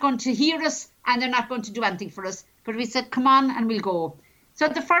 They're not going to hear us and they're not going to do anything for us. But we said, come on, and we'll go. So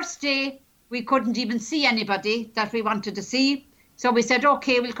the first day, we couldn't even see anybody that we wanted to see. So we said,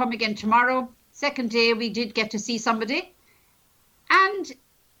 okay, we'll come again tomorrow. Second day, we did get to see somebody. And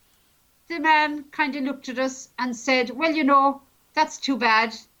the man kind of looked at us and said, well, you know, that's too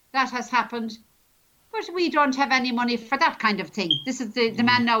bad. That has happened. But we don't have any money for that kind of thing. This is the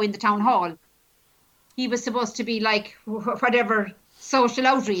man now in the town hall. He was supposed to be like whatever social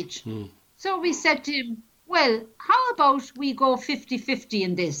outreach. So we said to him, well, how about we go 50-50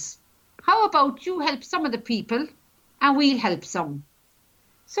 in this? How about you help some of the people and we'll help some?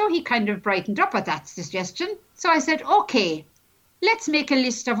 So he kind of brightened up at that suggestion. So I said, okay, let's make a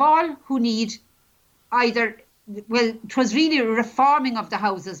list of all who need either, well, it was really a reforming of the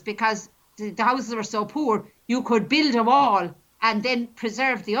houses because the houses were so poor, you could build a wall and then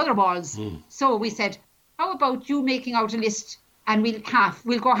preserve the other walls. So we said, how about you making out a list and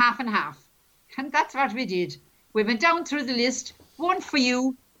we'll go half and half. And that's what we did. We went down through the list, one for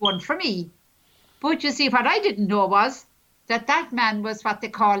you, one for me. But you see, what I didn't know was that man was what they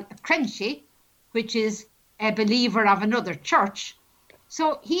call a crenchie, which is a believer of another church.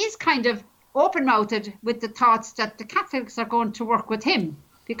 So he's kind of open-mouthed with the thoughts that the Catholics are going to work with him,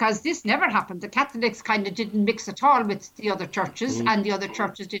 because this never happened. The Catholics kind of didn't mix at all with the other churches, and the other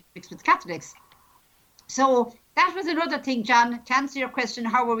churches didn't mix with Catholics. So that was another thing, John. To answer your question,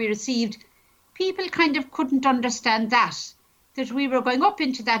 how were we received? People kind of couldn't understand that we were going up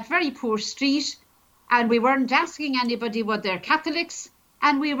into that very poor street and we weren't asking anybody whether they're Catholics,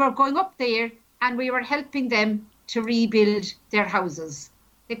 and we were going up there and we were helping them to rebuild their houses.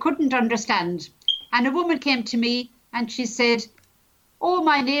 They couldn't understand. And a woman came to me and she said, oh,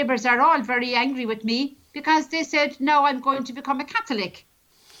 my neighbours are all very angry with me because they said, now I'm going to become a Catholic.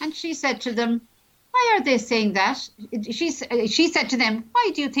 And she said to them, why are they saying that? She said to them,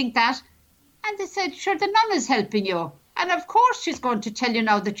 why do you think that? And they said, sure, the nun is helping you. And of course she's going to tell you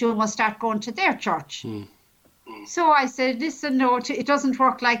now that you must start going to their church. So I said, listen, no, it doesn't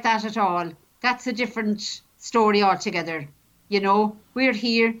work like that at all. That's a different story altogether. You know, we're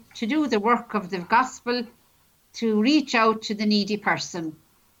here to do the work of the gospel, to reach out to the needy person.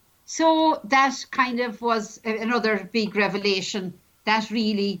 So that kind of was another big revelation that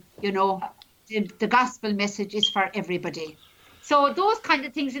really, you know, the gospel message is for everybody. So those kind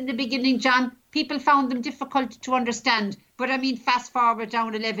of things in the beginning, John, people found them difficult to understand. But I mean, fast forward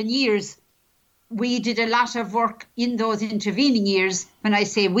down 11 years, we did a lot of work in those intervening years. When I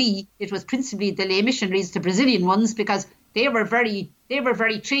say we, it was principally the lay missionaries, the Brazilian ones, because they were very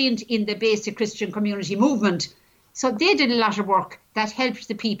trained in the basic Christian community movement. So they did a lot of work that helped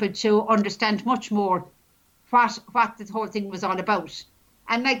the people to understand much more what the whole thing was all about.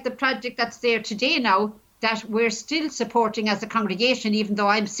 And like the project that's there today now, that we're still supporting as a congregation, even though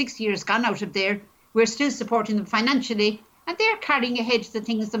I'm 6 years gone out of there, we're still supporting them financially, and they're carrying ahead the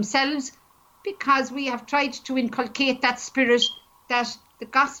things themselves, because we have tried to inculcate that spirit that the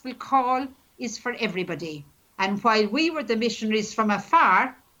gospel call is for everybody. And while we were the missionaries from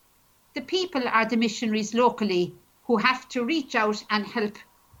afar, the people are the missionaries locally who have to reach out and help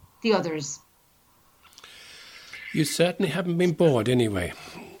the others. You certainly haven't been bored anyway.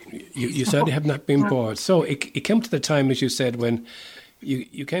 You certainly have not been bored. So it came to the time, as you said, when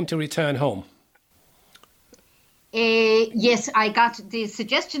you came to return home. Yes, I got the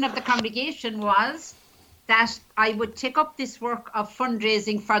suggestion of the congregation was that I would take up this work of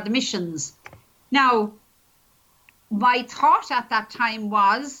fundraising for the missions. Now, my thought at that time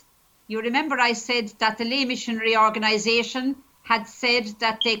was, you remember I said that the lay missionary organisation had said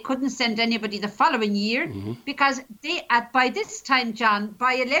that they couldn't send anybody the following year because they, by this time, John,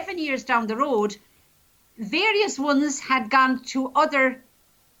 by 11 years down the road, various ones had gone to other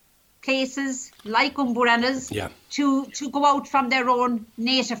places like Umburanas to go out from their own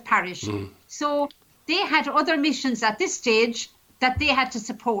native parish. So they had other missions at this stage that they had to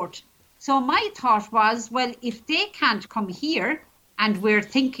support. So my thought was, well, if they can't come here and we're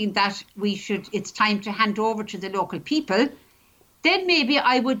thinking that it's time to hand over to the local people, then maybe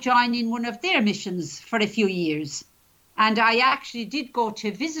I would join in one of their missions for a few years. And I actually did go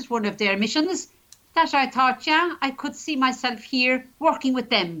to visit one of their missions that I thought, yeah, I could see myself here working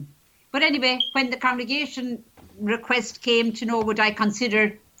with them. But anyway, when the congregation request came to know would I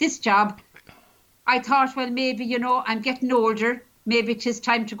consider this job, I thought, well, maybe, you know, I'm getting older. Maybe it is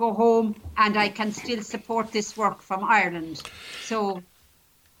time to go home and I can still support this work from Ireland. So,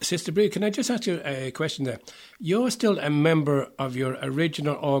 Sister Bree, can I just ask you a question there? You're still a member of your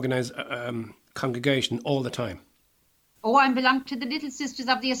original organised congregation all the time? Oh, I belong to the Little Sisters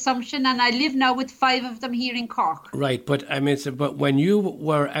of the Assumption, and I live now with 5 of them here in Cork. Right, but I mean, but when you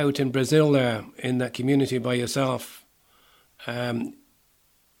were out in Brazil there, in that community by yourself, I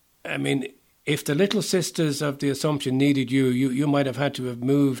mean, if the Little Sisters of the Assumption needed you might have had to have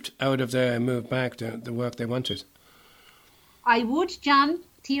moved out of there and moved back to the work they wanted. I would, John,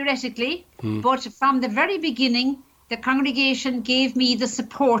 theoretically, but from the very beginning, the congregation gave me the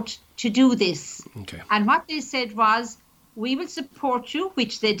support to do this. Okay. And what they said was, we will support you,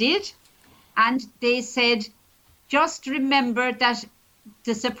 which they did. And they said, just remember that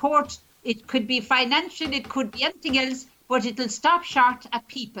the support, it could be financial, it could be anything else, but it'll stop short at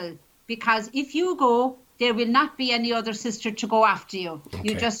people. Because if you go, there will not be any other sister to go after you. Okay.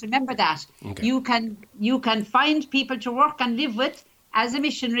 You just remember that. Okay. You can find people to work and live with as a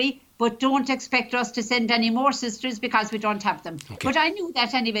missionary, but don't expect us to send any more sisters because we don't have them. Okay. But I knew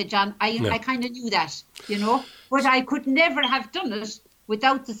that anyway, John. I kind of knew that, you know. But I could never have done it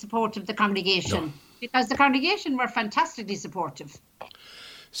without the support of the congregation, because the congregation were fantastically supportive.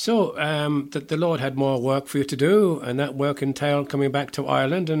 So the Lord had more work for you to do, and that work entailed coming back to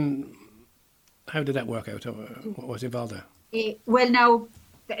Ireland. And how did that work out? What was involved there? Well, now,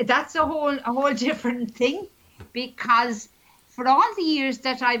 that's a whole different thing, because for all the years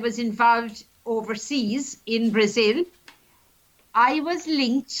that I was involved overseas in Brazil, I was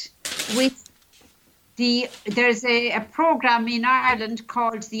linked with there's a program in Ireland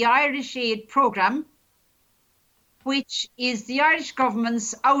called the Irish Aid Programme, which is the Irish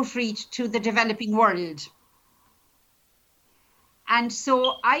government's outreach to the developing world. And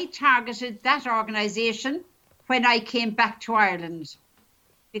so I targeted that organisation when I came back to Ireland.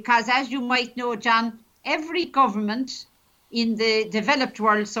 Because as you might know, John, every government in the developed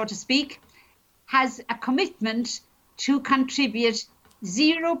world, so to speak, has a commitment to contribute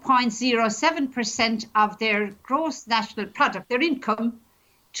 0.07% of their gross national product, their income,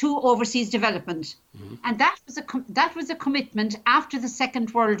 to overseas development. Mm-hmm. And that was a commitment after the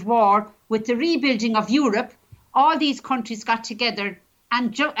Second World War. With the rebuilding of Europe, all these countries got together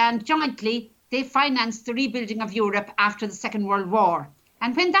and jointly they financed the rebuilding of Europe after the Second World War.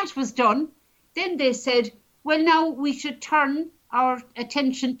 And when that was done, then they said, well, now we should turn our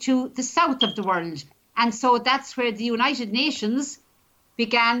attention to the south of the world. And so that's where the United Nations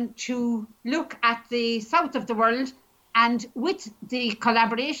began to look at the south of the world, and with the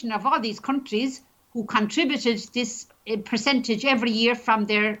collaboration of all these countries who contributed this percentage every year from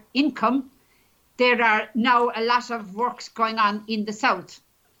their income, there are now a lot of works going on in the south.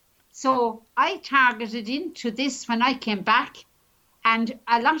 So I targeted into this when I came back, and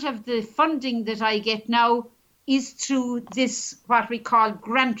a lot of the funding that I get now is through this, what we call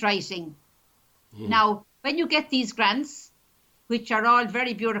grant writing. Mm. Now, when you get these grants, which are all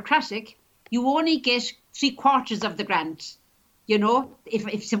very bureaucratic, you only get 3/4 of the grant. You know,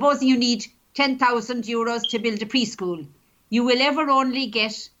 if supposing you need 10,000 euros to build a preschool, you will ever only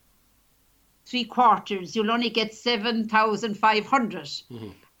get 3/4. You'll only get 7,500.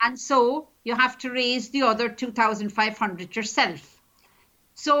 Mm-hmm. And so you have to raise the other 2,500 yourself.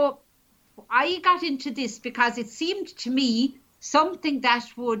 So I got into this because it seemed to me something that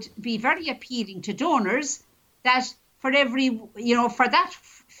would be very appealing to donors, that for every, for that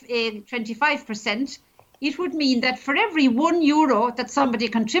 25%, it would mean that for every €1 that somebody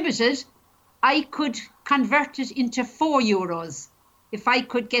contributed, I could convert it into €4 if I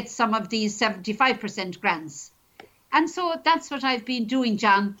could get some of these 75% grants. And so that's what I've been doing,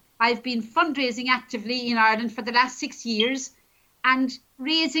 John. I've been fundraising actively in Ireland for the last 6 years and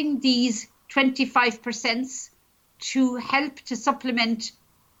raising these 25% to help to supplement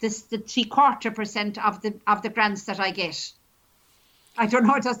the 3/4% of the grants that I get. I don't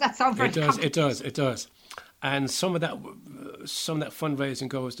know, does that sound very It does. And some of that fundraising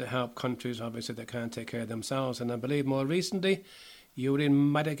goes to help countries, obviously, that can't take care of themselves. And I believe more recently, you were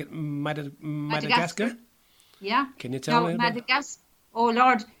in Madagascar? Yeah. Can you tell me about that? Oh,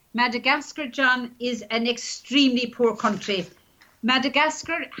 Lord. Madagascar, John, is an extremely poor country.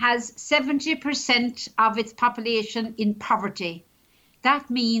 Madagascar has 70% of its population in poverty. That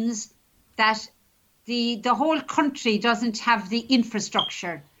means that the whole country doesn't have the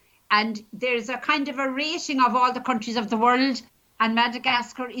infrastructure. And there's a kind of a rating of all the countries of the world, and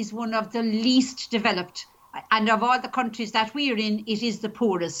Madagascar is one of the least developed. And of all the countries that we're in, it is the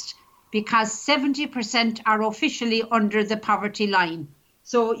poorest, because 70% are officially under the poverty line.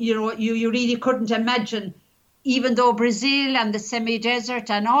 So, you really couldn't imagine, even though Brazil and the semi-desert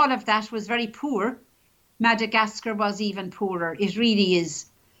and all of that was very poor, Madagascar was even poorer. It really is,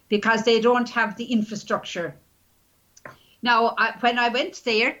 because they don't have the infrastructure. Now, when I went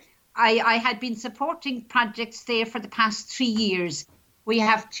there, I had been supporting projects there for the past 3 years. We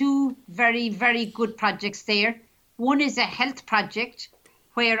have 2 very, very good projects there. One is a health project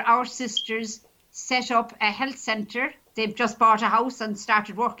where our sisters set up a health centre. They've just bought a house and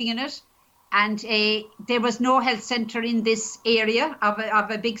started working in it. And there was no health centre in this area of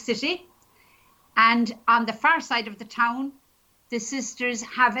a big city. And on the far side of the town, the sisters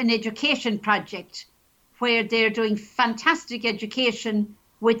have an education project where they're doing fantastic education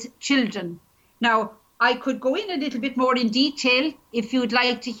with children. Now, I could go in a little bit more in detail if you'd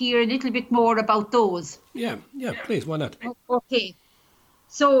like to hear a little bit more about those. Yeah, please, why not? Okay.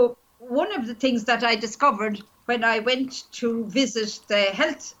 So one of the things that I discovered when I went to visit the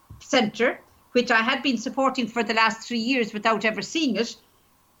health centre, which I had been supporting for the last 3 years without ever seeing it,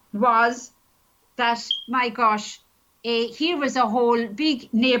 was that, my gosh, here was a whole big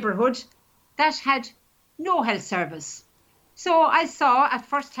neighbourhood that had no health service. So I saw at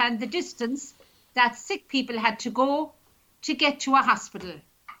first hand the distance that sick people had to go to get to a hospital.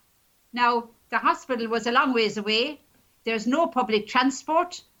 Now, the hospital was a long ways away. There's no public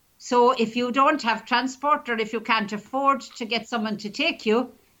transport. So if you don't have transport, or if you can't afford to get someone to take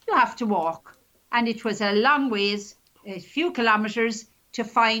you, you have to walk. And it was a long ways, a few kilometres, to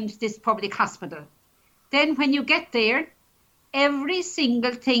find this public hospital. Then when you get there, every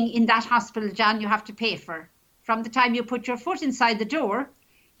single thing in that hospital, John, you have to pay for. From the time you put your foot inside the door,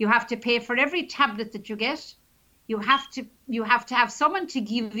 you have to pay for every tablet that you get. You have to have someone to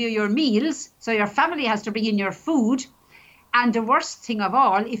give you your meals, so your family has to bring in your food. And the worst thing of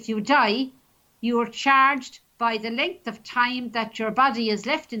all, if you die, you are charged by the length of time that your body is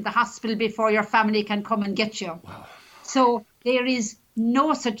left in the hospital before your family can come and get you. Wow. So there is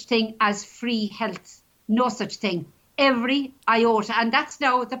no such thing as free health, no such thing. Every iota, and that's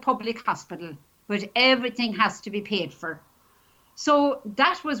now the public hospital, but everything has to be paid for. So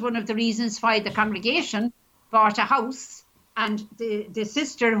that was one of the reasons why the congregation bought a house, and the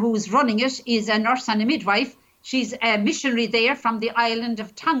sister who's running it is a nurse and a midwife. She's a missionary there from the island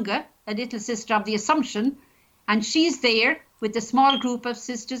of Tonga, a little sister of the Assumption, and she's there with a small group of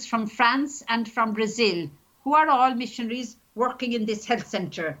sisters from France and from Brazil, who are all missionaries working in this health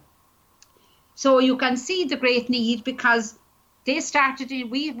centre. So you can see the great need, because we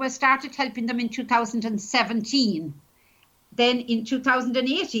started helping them in 2017. Then in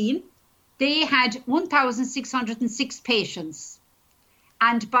 2018, they had 1,606 patients.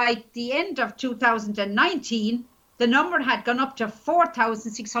 And by the end of 2019, the number had gone up to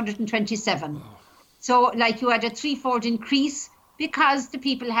 4,627. So like you had a threefold increase, because the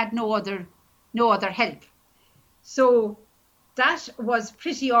people had no other help. So that was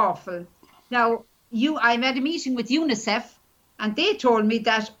pretty awful. Now, I had a meeting with UNICEF, and they told me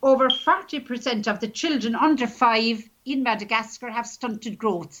that over 40% of the children under 5 in Madagascar have stunted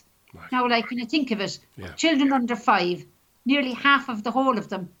growth. Right. Now, like when you think of it, children under 5, nearly half of the whole of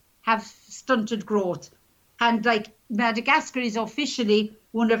them have stunted growth. And like Madagascar is officially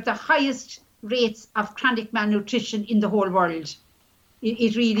one of the highest rates of chronic malnutrition in the whole world.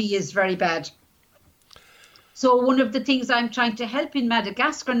 It really is very bad. So one of the things I'm trying to help in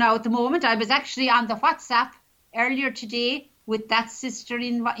Madagascar now at the moment, I was actually on the WhatsApp earlier today with that sister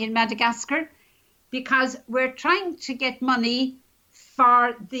in Madagascar, because we're trying to get money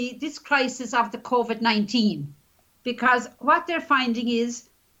for this crisis of the COVID-19. Because what they're finding is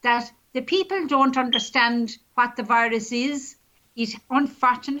that the people don't understand what the virus is. It,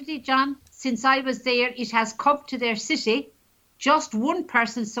 unfortunately, John, since I was there, it has come to their city. Just one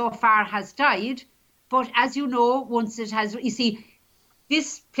person so far has died. But as you know, once it has, you see,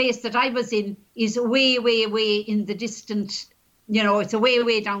 this place that I was in is way, way, way in the distant, it's a way,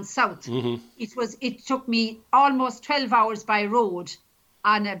 way down south. Mm-hmm. It took me almost 12 hours by road,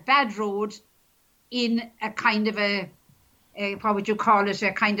 on a bad road, in a kind of what would you call it,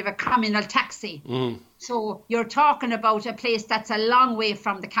 a kind of a communal taxi. Mm. So you're talking about a place that's a long way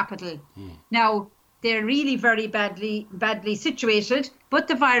from the capital. Mm. Now, they're really very badly situated, but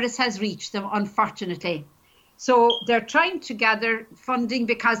the virus has reached them, unfortunately. So they're trying to gather funding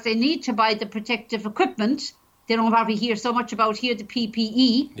because they need to buy the protective equipment. They don't probably hear so much about here, the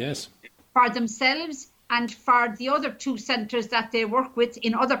PPE. Yes. For themselves and for the other 2 centres that they work with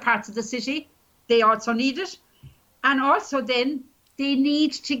in other parts of the city. They also need it. And also then they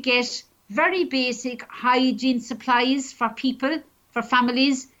need to get very basic hygiene supplies for people, for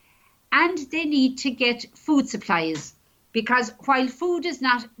families, and they need to get food supplies. Because while food is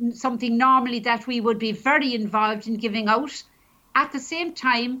not something normally that we would be very involved in giving out, at the same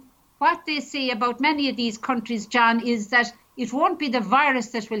time, what they say about many of these countries, John, is that it won't be the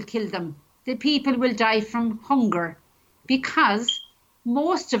virus that will kill them. The people will die from hunger, because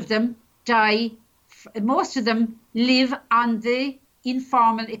most of them live on the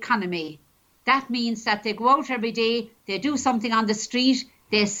informal economy. That means that they go out every day, they do something on the street,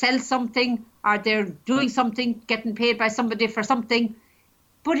 they sell something, or they're doing something, getting paid by somebody for something.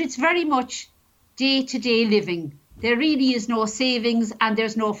 But it's very much day-to-day living. There really is no savings and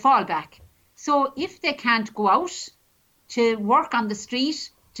there's no fallback. So if they can't go out to work on the street,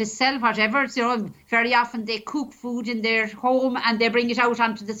 to sell whatever, very often they cook food in their home and they bring it out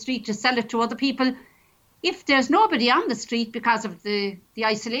onto the street to sell it to other people. If there's nobody on the street because of the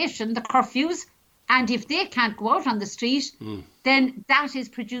isolation, the curfews, and if they can't go out on the street, then that is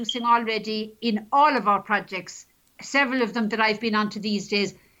producing already in all of our projects, several of them that I've been onto these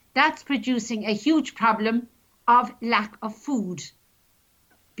days, that's producing a huge problem of lack of food,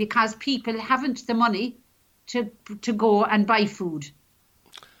 because people haven't the money to go and buy food.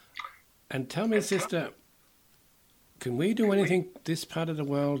 And tell me, sister, can we do anything this part of the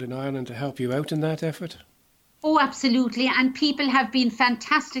world in Ireland to help you out in that effort? Oh, absolutely. And people have been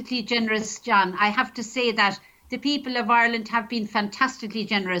fantastically generous, John. I have to say that the people of Ireland have been fantastically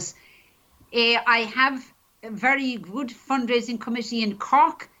generous. I have a very good fundraising committee in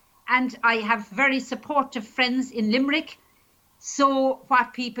Cork, and I have very supportive friends in Limerick. So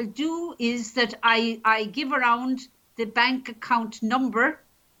what people do is that I give around the bank account number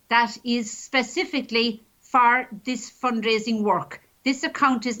that is specifically for this fundraising work. This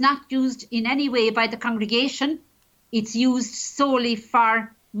account is not used in any way by the congregation. It's used solely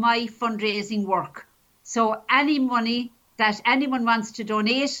for my fundraising work. So any money that anyone wants to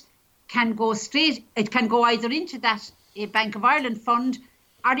donate can go straight, it can go either into that Bank of Ireland fund,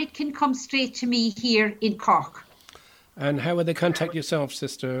 or it can come straight to me here in Cork. And how would they contact yourself,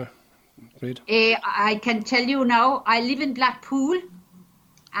 Sister Reid? I can tell you now, I live in Blackpool,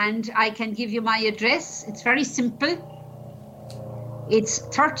 and I can give you my address. It's very simple. It's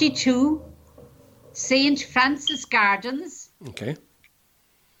 32 St. Francis Gardens, Okay.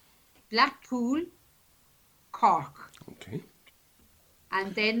 Blackpool, Cork. Okay.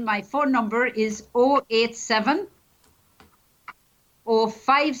 And then my phone number is 087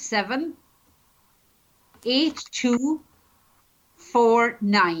 057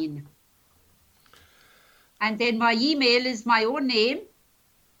 8249. And then my email is my own name,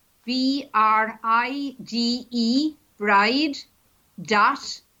 BRIDE, bride,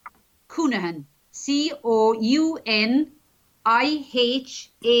 dot, Counihan, COUNIHAN,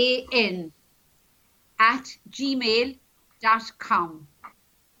 @gmail.com.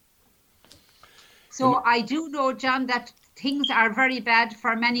 So I do know, John, that things are very bad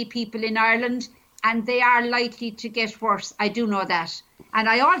for many people in Ireland, and they are likely to get worse. I do know that. And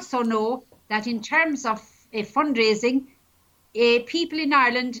I also know that in terms of fundraising, people in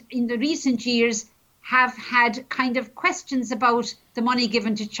Ireland in the recent years have had kind of questions about the money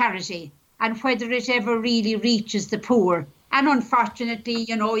given to charity and whether it ever really reaches the poor. And unfortunately,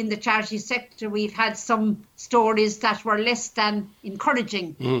 you know, in the charity sector, we've had some stories that were less than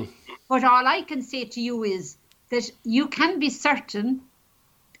encouraging. But all I can say to you is that you can be certain,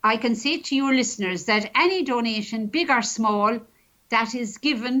 I can say to your listeners, that any donation, big or small, that is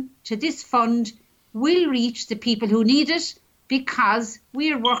given to this fund will reach the people who need it, because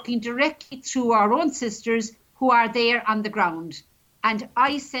we are working directly through our own sisters who are there on the ground. And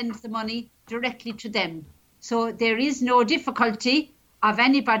I send the money directly to them. So there is no difficulty of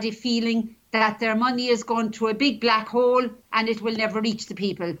anybody feeling that their money is going to a big black hole and it will never reach the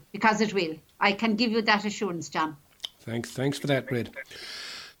people, because it will. I can give you that assurance, John. Thanks for that, Reid.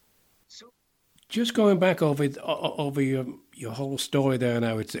 Just going back over your whole story there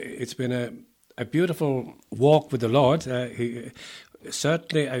now, it's been a beautiful walk with the Lord.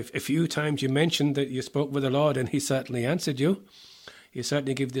 Certainly, a few times you mentioned that you spoke with the Lord, and He certainly answered you. He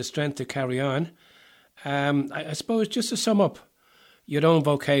certainly gave you the strength to carry on. I suppose just to sum up your own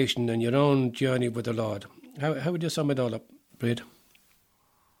vocation and your own journey with the Lord, how would you sum it all up, Reid?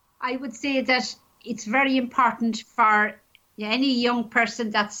 I would say that it's very important for any young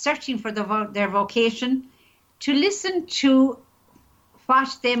person that's searching for their vocation to listen to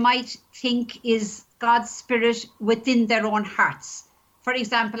what they might think is God's Spirit within their own hearts. For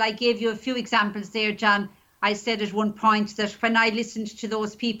example, I gave you a few examples there, John. I said at one point that when I listened to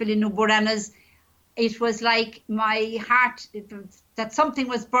those people in Uburanas, it was like my heart, that something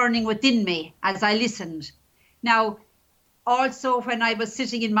was burning within me as I listened. Now, also when I was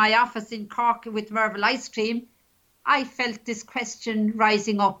sitting in my office in Cork with Merville Ice Cream, I felt this question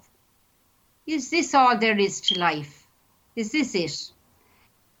rising up. Is this all there is to life? Is this it?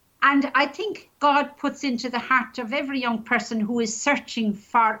 And I think God puts into the heart of every young person who is searching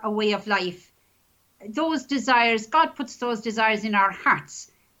for a way of life those desires. God puts those desires in our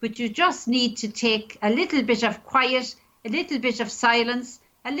hearts, but you just need to take a little bit of quiet, a little bit of silence,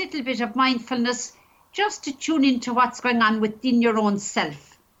 a little bit of mindfulness, just to tune into what's going on within your own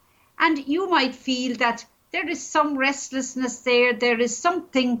self. And you might feel that there is some restlessness there. There is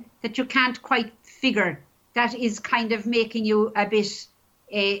something that you can't quite figure that is kind of making you a bit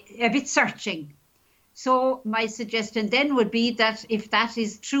searching. So my suggestion then would be that if that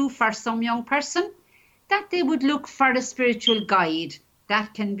is true for some young person, that they would look for a spiritual guide.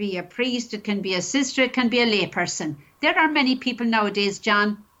 That can be a priest, it can be a sister, it can be a lay person. There are many people nowadays,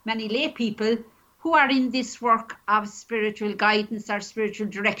 John, many lay people who are in this work of spiritual guidance or spiritual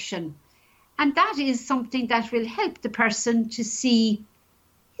direction. And that is something that will help the person to see,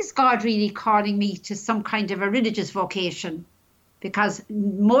 is God really calling me to some kind of a religious vocation? Because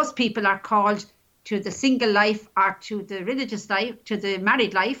most people are called to the single life or to the religious life, to the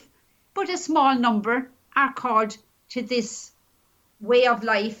married life, but a small number are called to this way of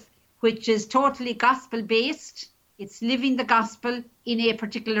life, which is totally gospel-based. It's living the gospel in a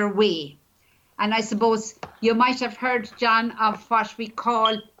particular way. And I suppose you might have heard, John, of what we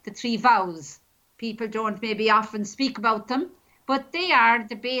call the 3 vows. People don't maybe often speak about them, but they are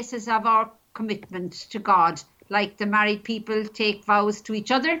the basis of our commitment to God. Like the married people take vows to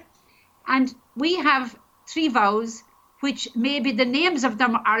each other. And we have 3 vows which maybe the names of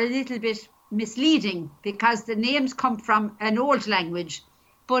them are a little bit misleading because the names come from an old language,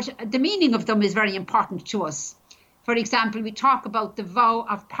 but the meaning of them is very important to us. For example, we talk about the vow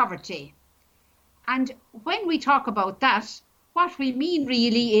of poverty. And when we talk about that, what we mean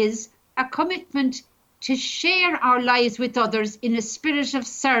really is a commitment to share our lives with others in a spirit of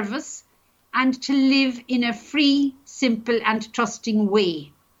service and to live in a free, simple and trusting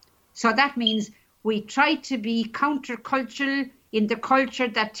way. So that means we try to be countercultural in the culture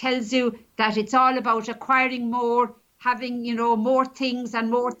that tells you that it's all about acquiring more, having, more things and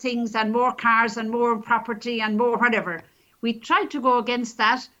more cars and more property and more whatever. We try to go against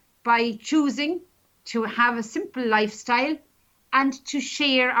that by choosing to have a simple lifestyle and to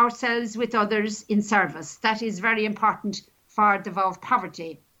share ourselves with others in service. That is very important for the vow of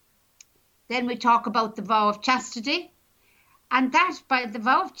poverty. Then we talk about the vow of chastity. And that, by the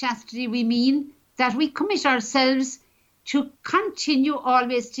vow of chastity, we mean that we commit ourselves to continue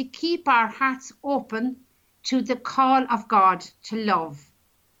always to keep our hearts open to the call of God to love.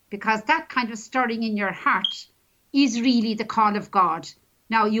 Because that kind of stirring in your heart is really the call of God.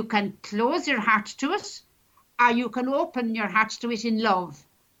 Now, you can close your heart to it, or you can open your heart to it in love.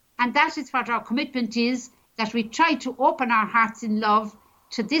 And that is what our commitment is, that we try to open our hearts in love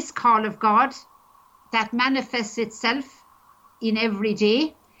to this call of God that manifests itself in every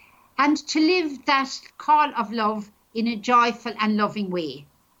day, and to live that call of love in a joyful and loving way.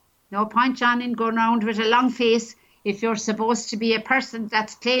 No point, John, in going around with a long face if you're supposed to be a person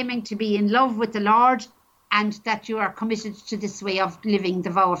that's claiming to be in love with the Lord and that you are committed to this way of living the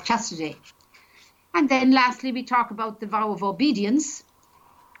vow of chastity. And then lastly, we talk about the vow of obedience.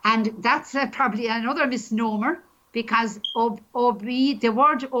 And that's probably another misnomer, because the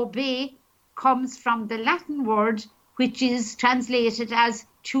word obey comes from the Latin word which is translated as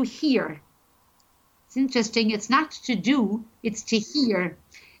to hear. It's interesting, it's not to do, it's to hear.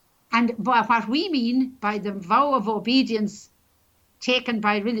 And what we mean by the vow of obedience taken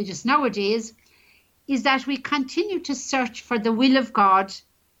by religious nowadays is that we continue to search for the will of God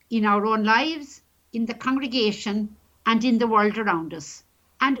in our own lives, in the congregation, and in the world around us.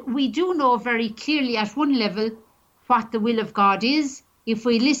 And we do know very clearly at one level what the will of God is if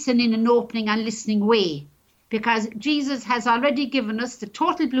we listen in an opening and listening way, because Jesus has already given us the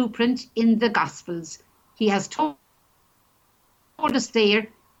total blueprint in the Gospels. He has told us there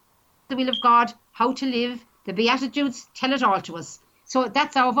the will of God, how to live. The Beatitudes tell it all to us. So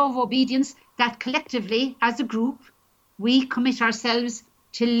that's our vow of obedience, that collectively as a group we commit ourselves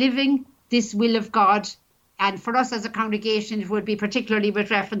to living this will of God. And for us as a congregation, it would be particularly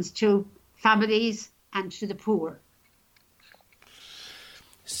with reference to families and to the poor.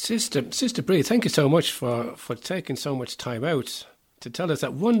 Sister Bree, thank you so much for taking so much time out to tell us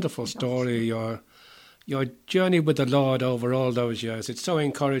that wonderful story, your journey with the Lord over all those years. It's so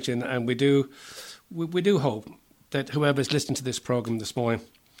encouraging, and we do hope that whoever's listening to this program this morning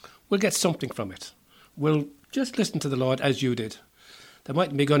will get something from it. We'll just listen to the Lord as you did. They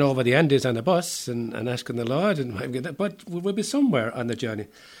mightn't be going over the Andes on a bus and asking the Lord, but we'll be somewhere on the journey.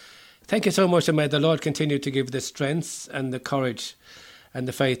 Thank you so much, and may the Lord continue to give the strength and the courage and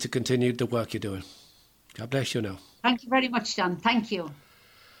the faith to continue the work you're doing. God bless you now. Thank you very much, John. Thank you.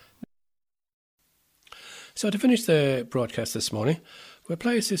 So to finish the broadcast this morning, we'll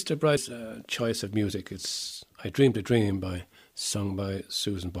play Sister Bryce's choice of music. It's I Dreamed a Dream, sung by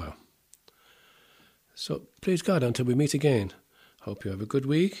Susan Boyle. So please God, until we meet again, hope you have a good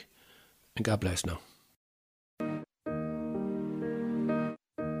week, and God bless now.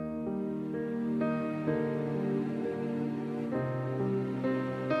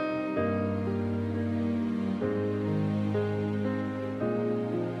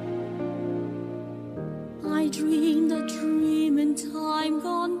 I dreamed a dream in time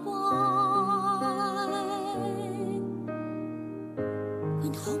gone by,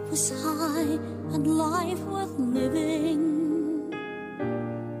 when hope was high and life worth living.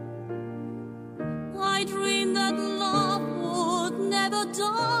 I dreamed that love would never die.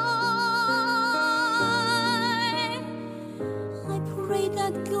 I prayed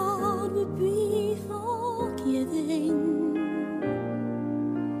that God would be forgiving.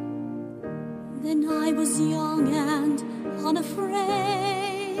 Then I was young and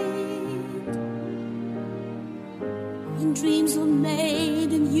unafraid, when dreams were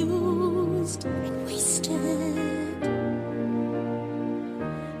made and used and wasted.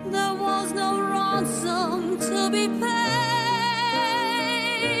 There was no ransom to be paid,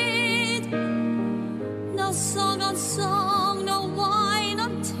 no song unsung, no wine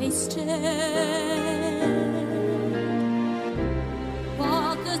untasted.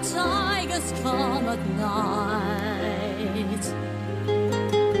 But the tigers come at night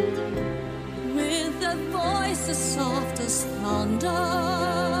with a voice as soft as thunder,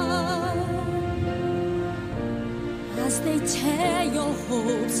 as they tear your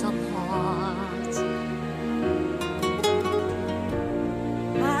hopes apart,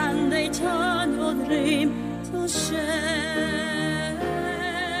 and they turn your dream to shame.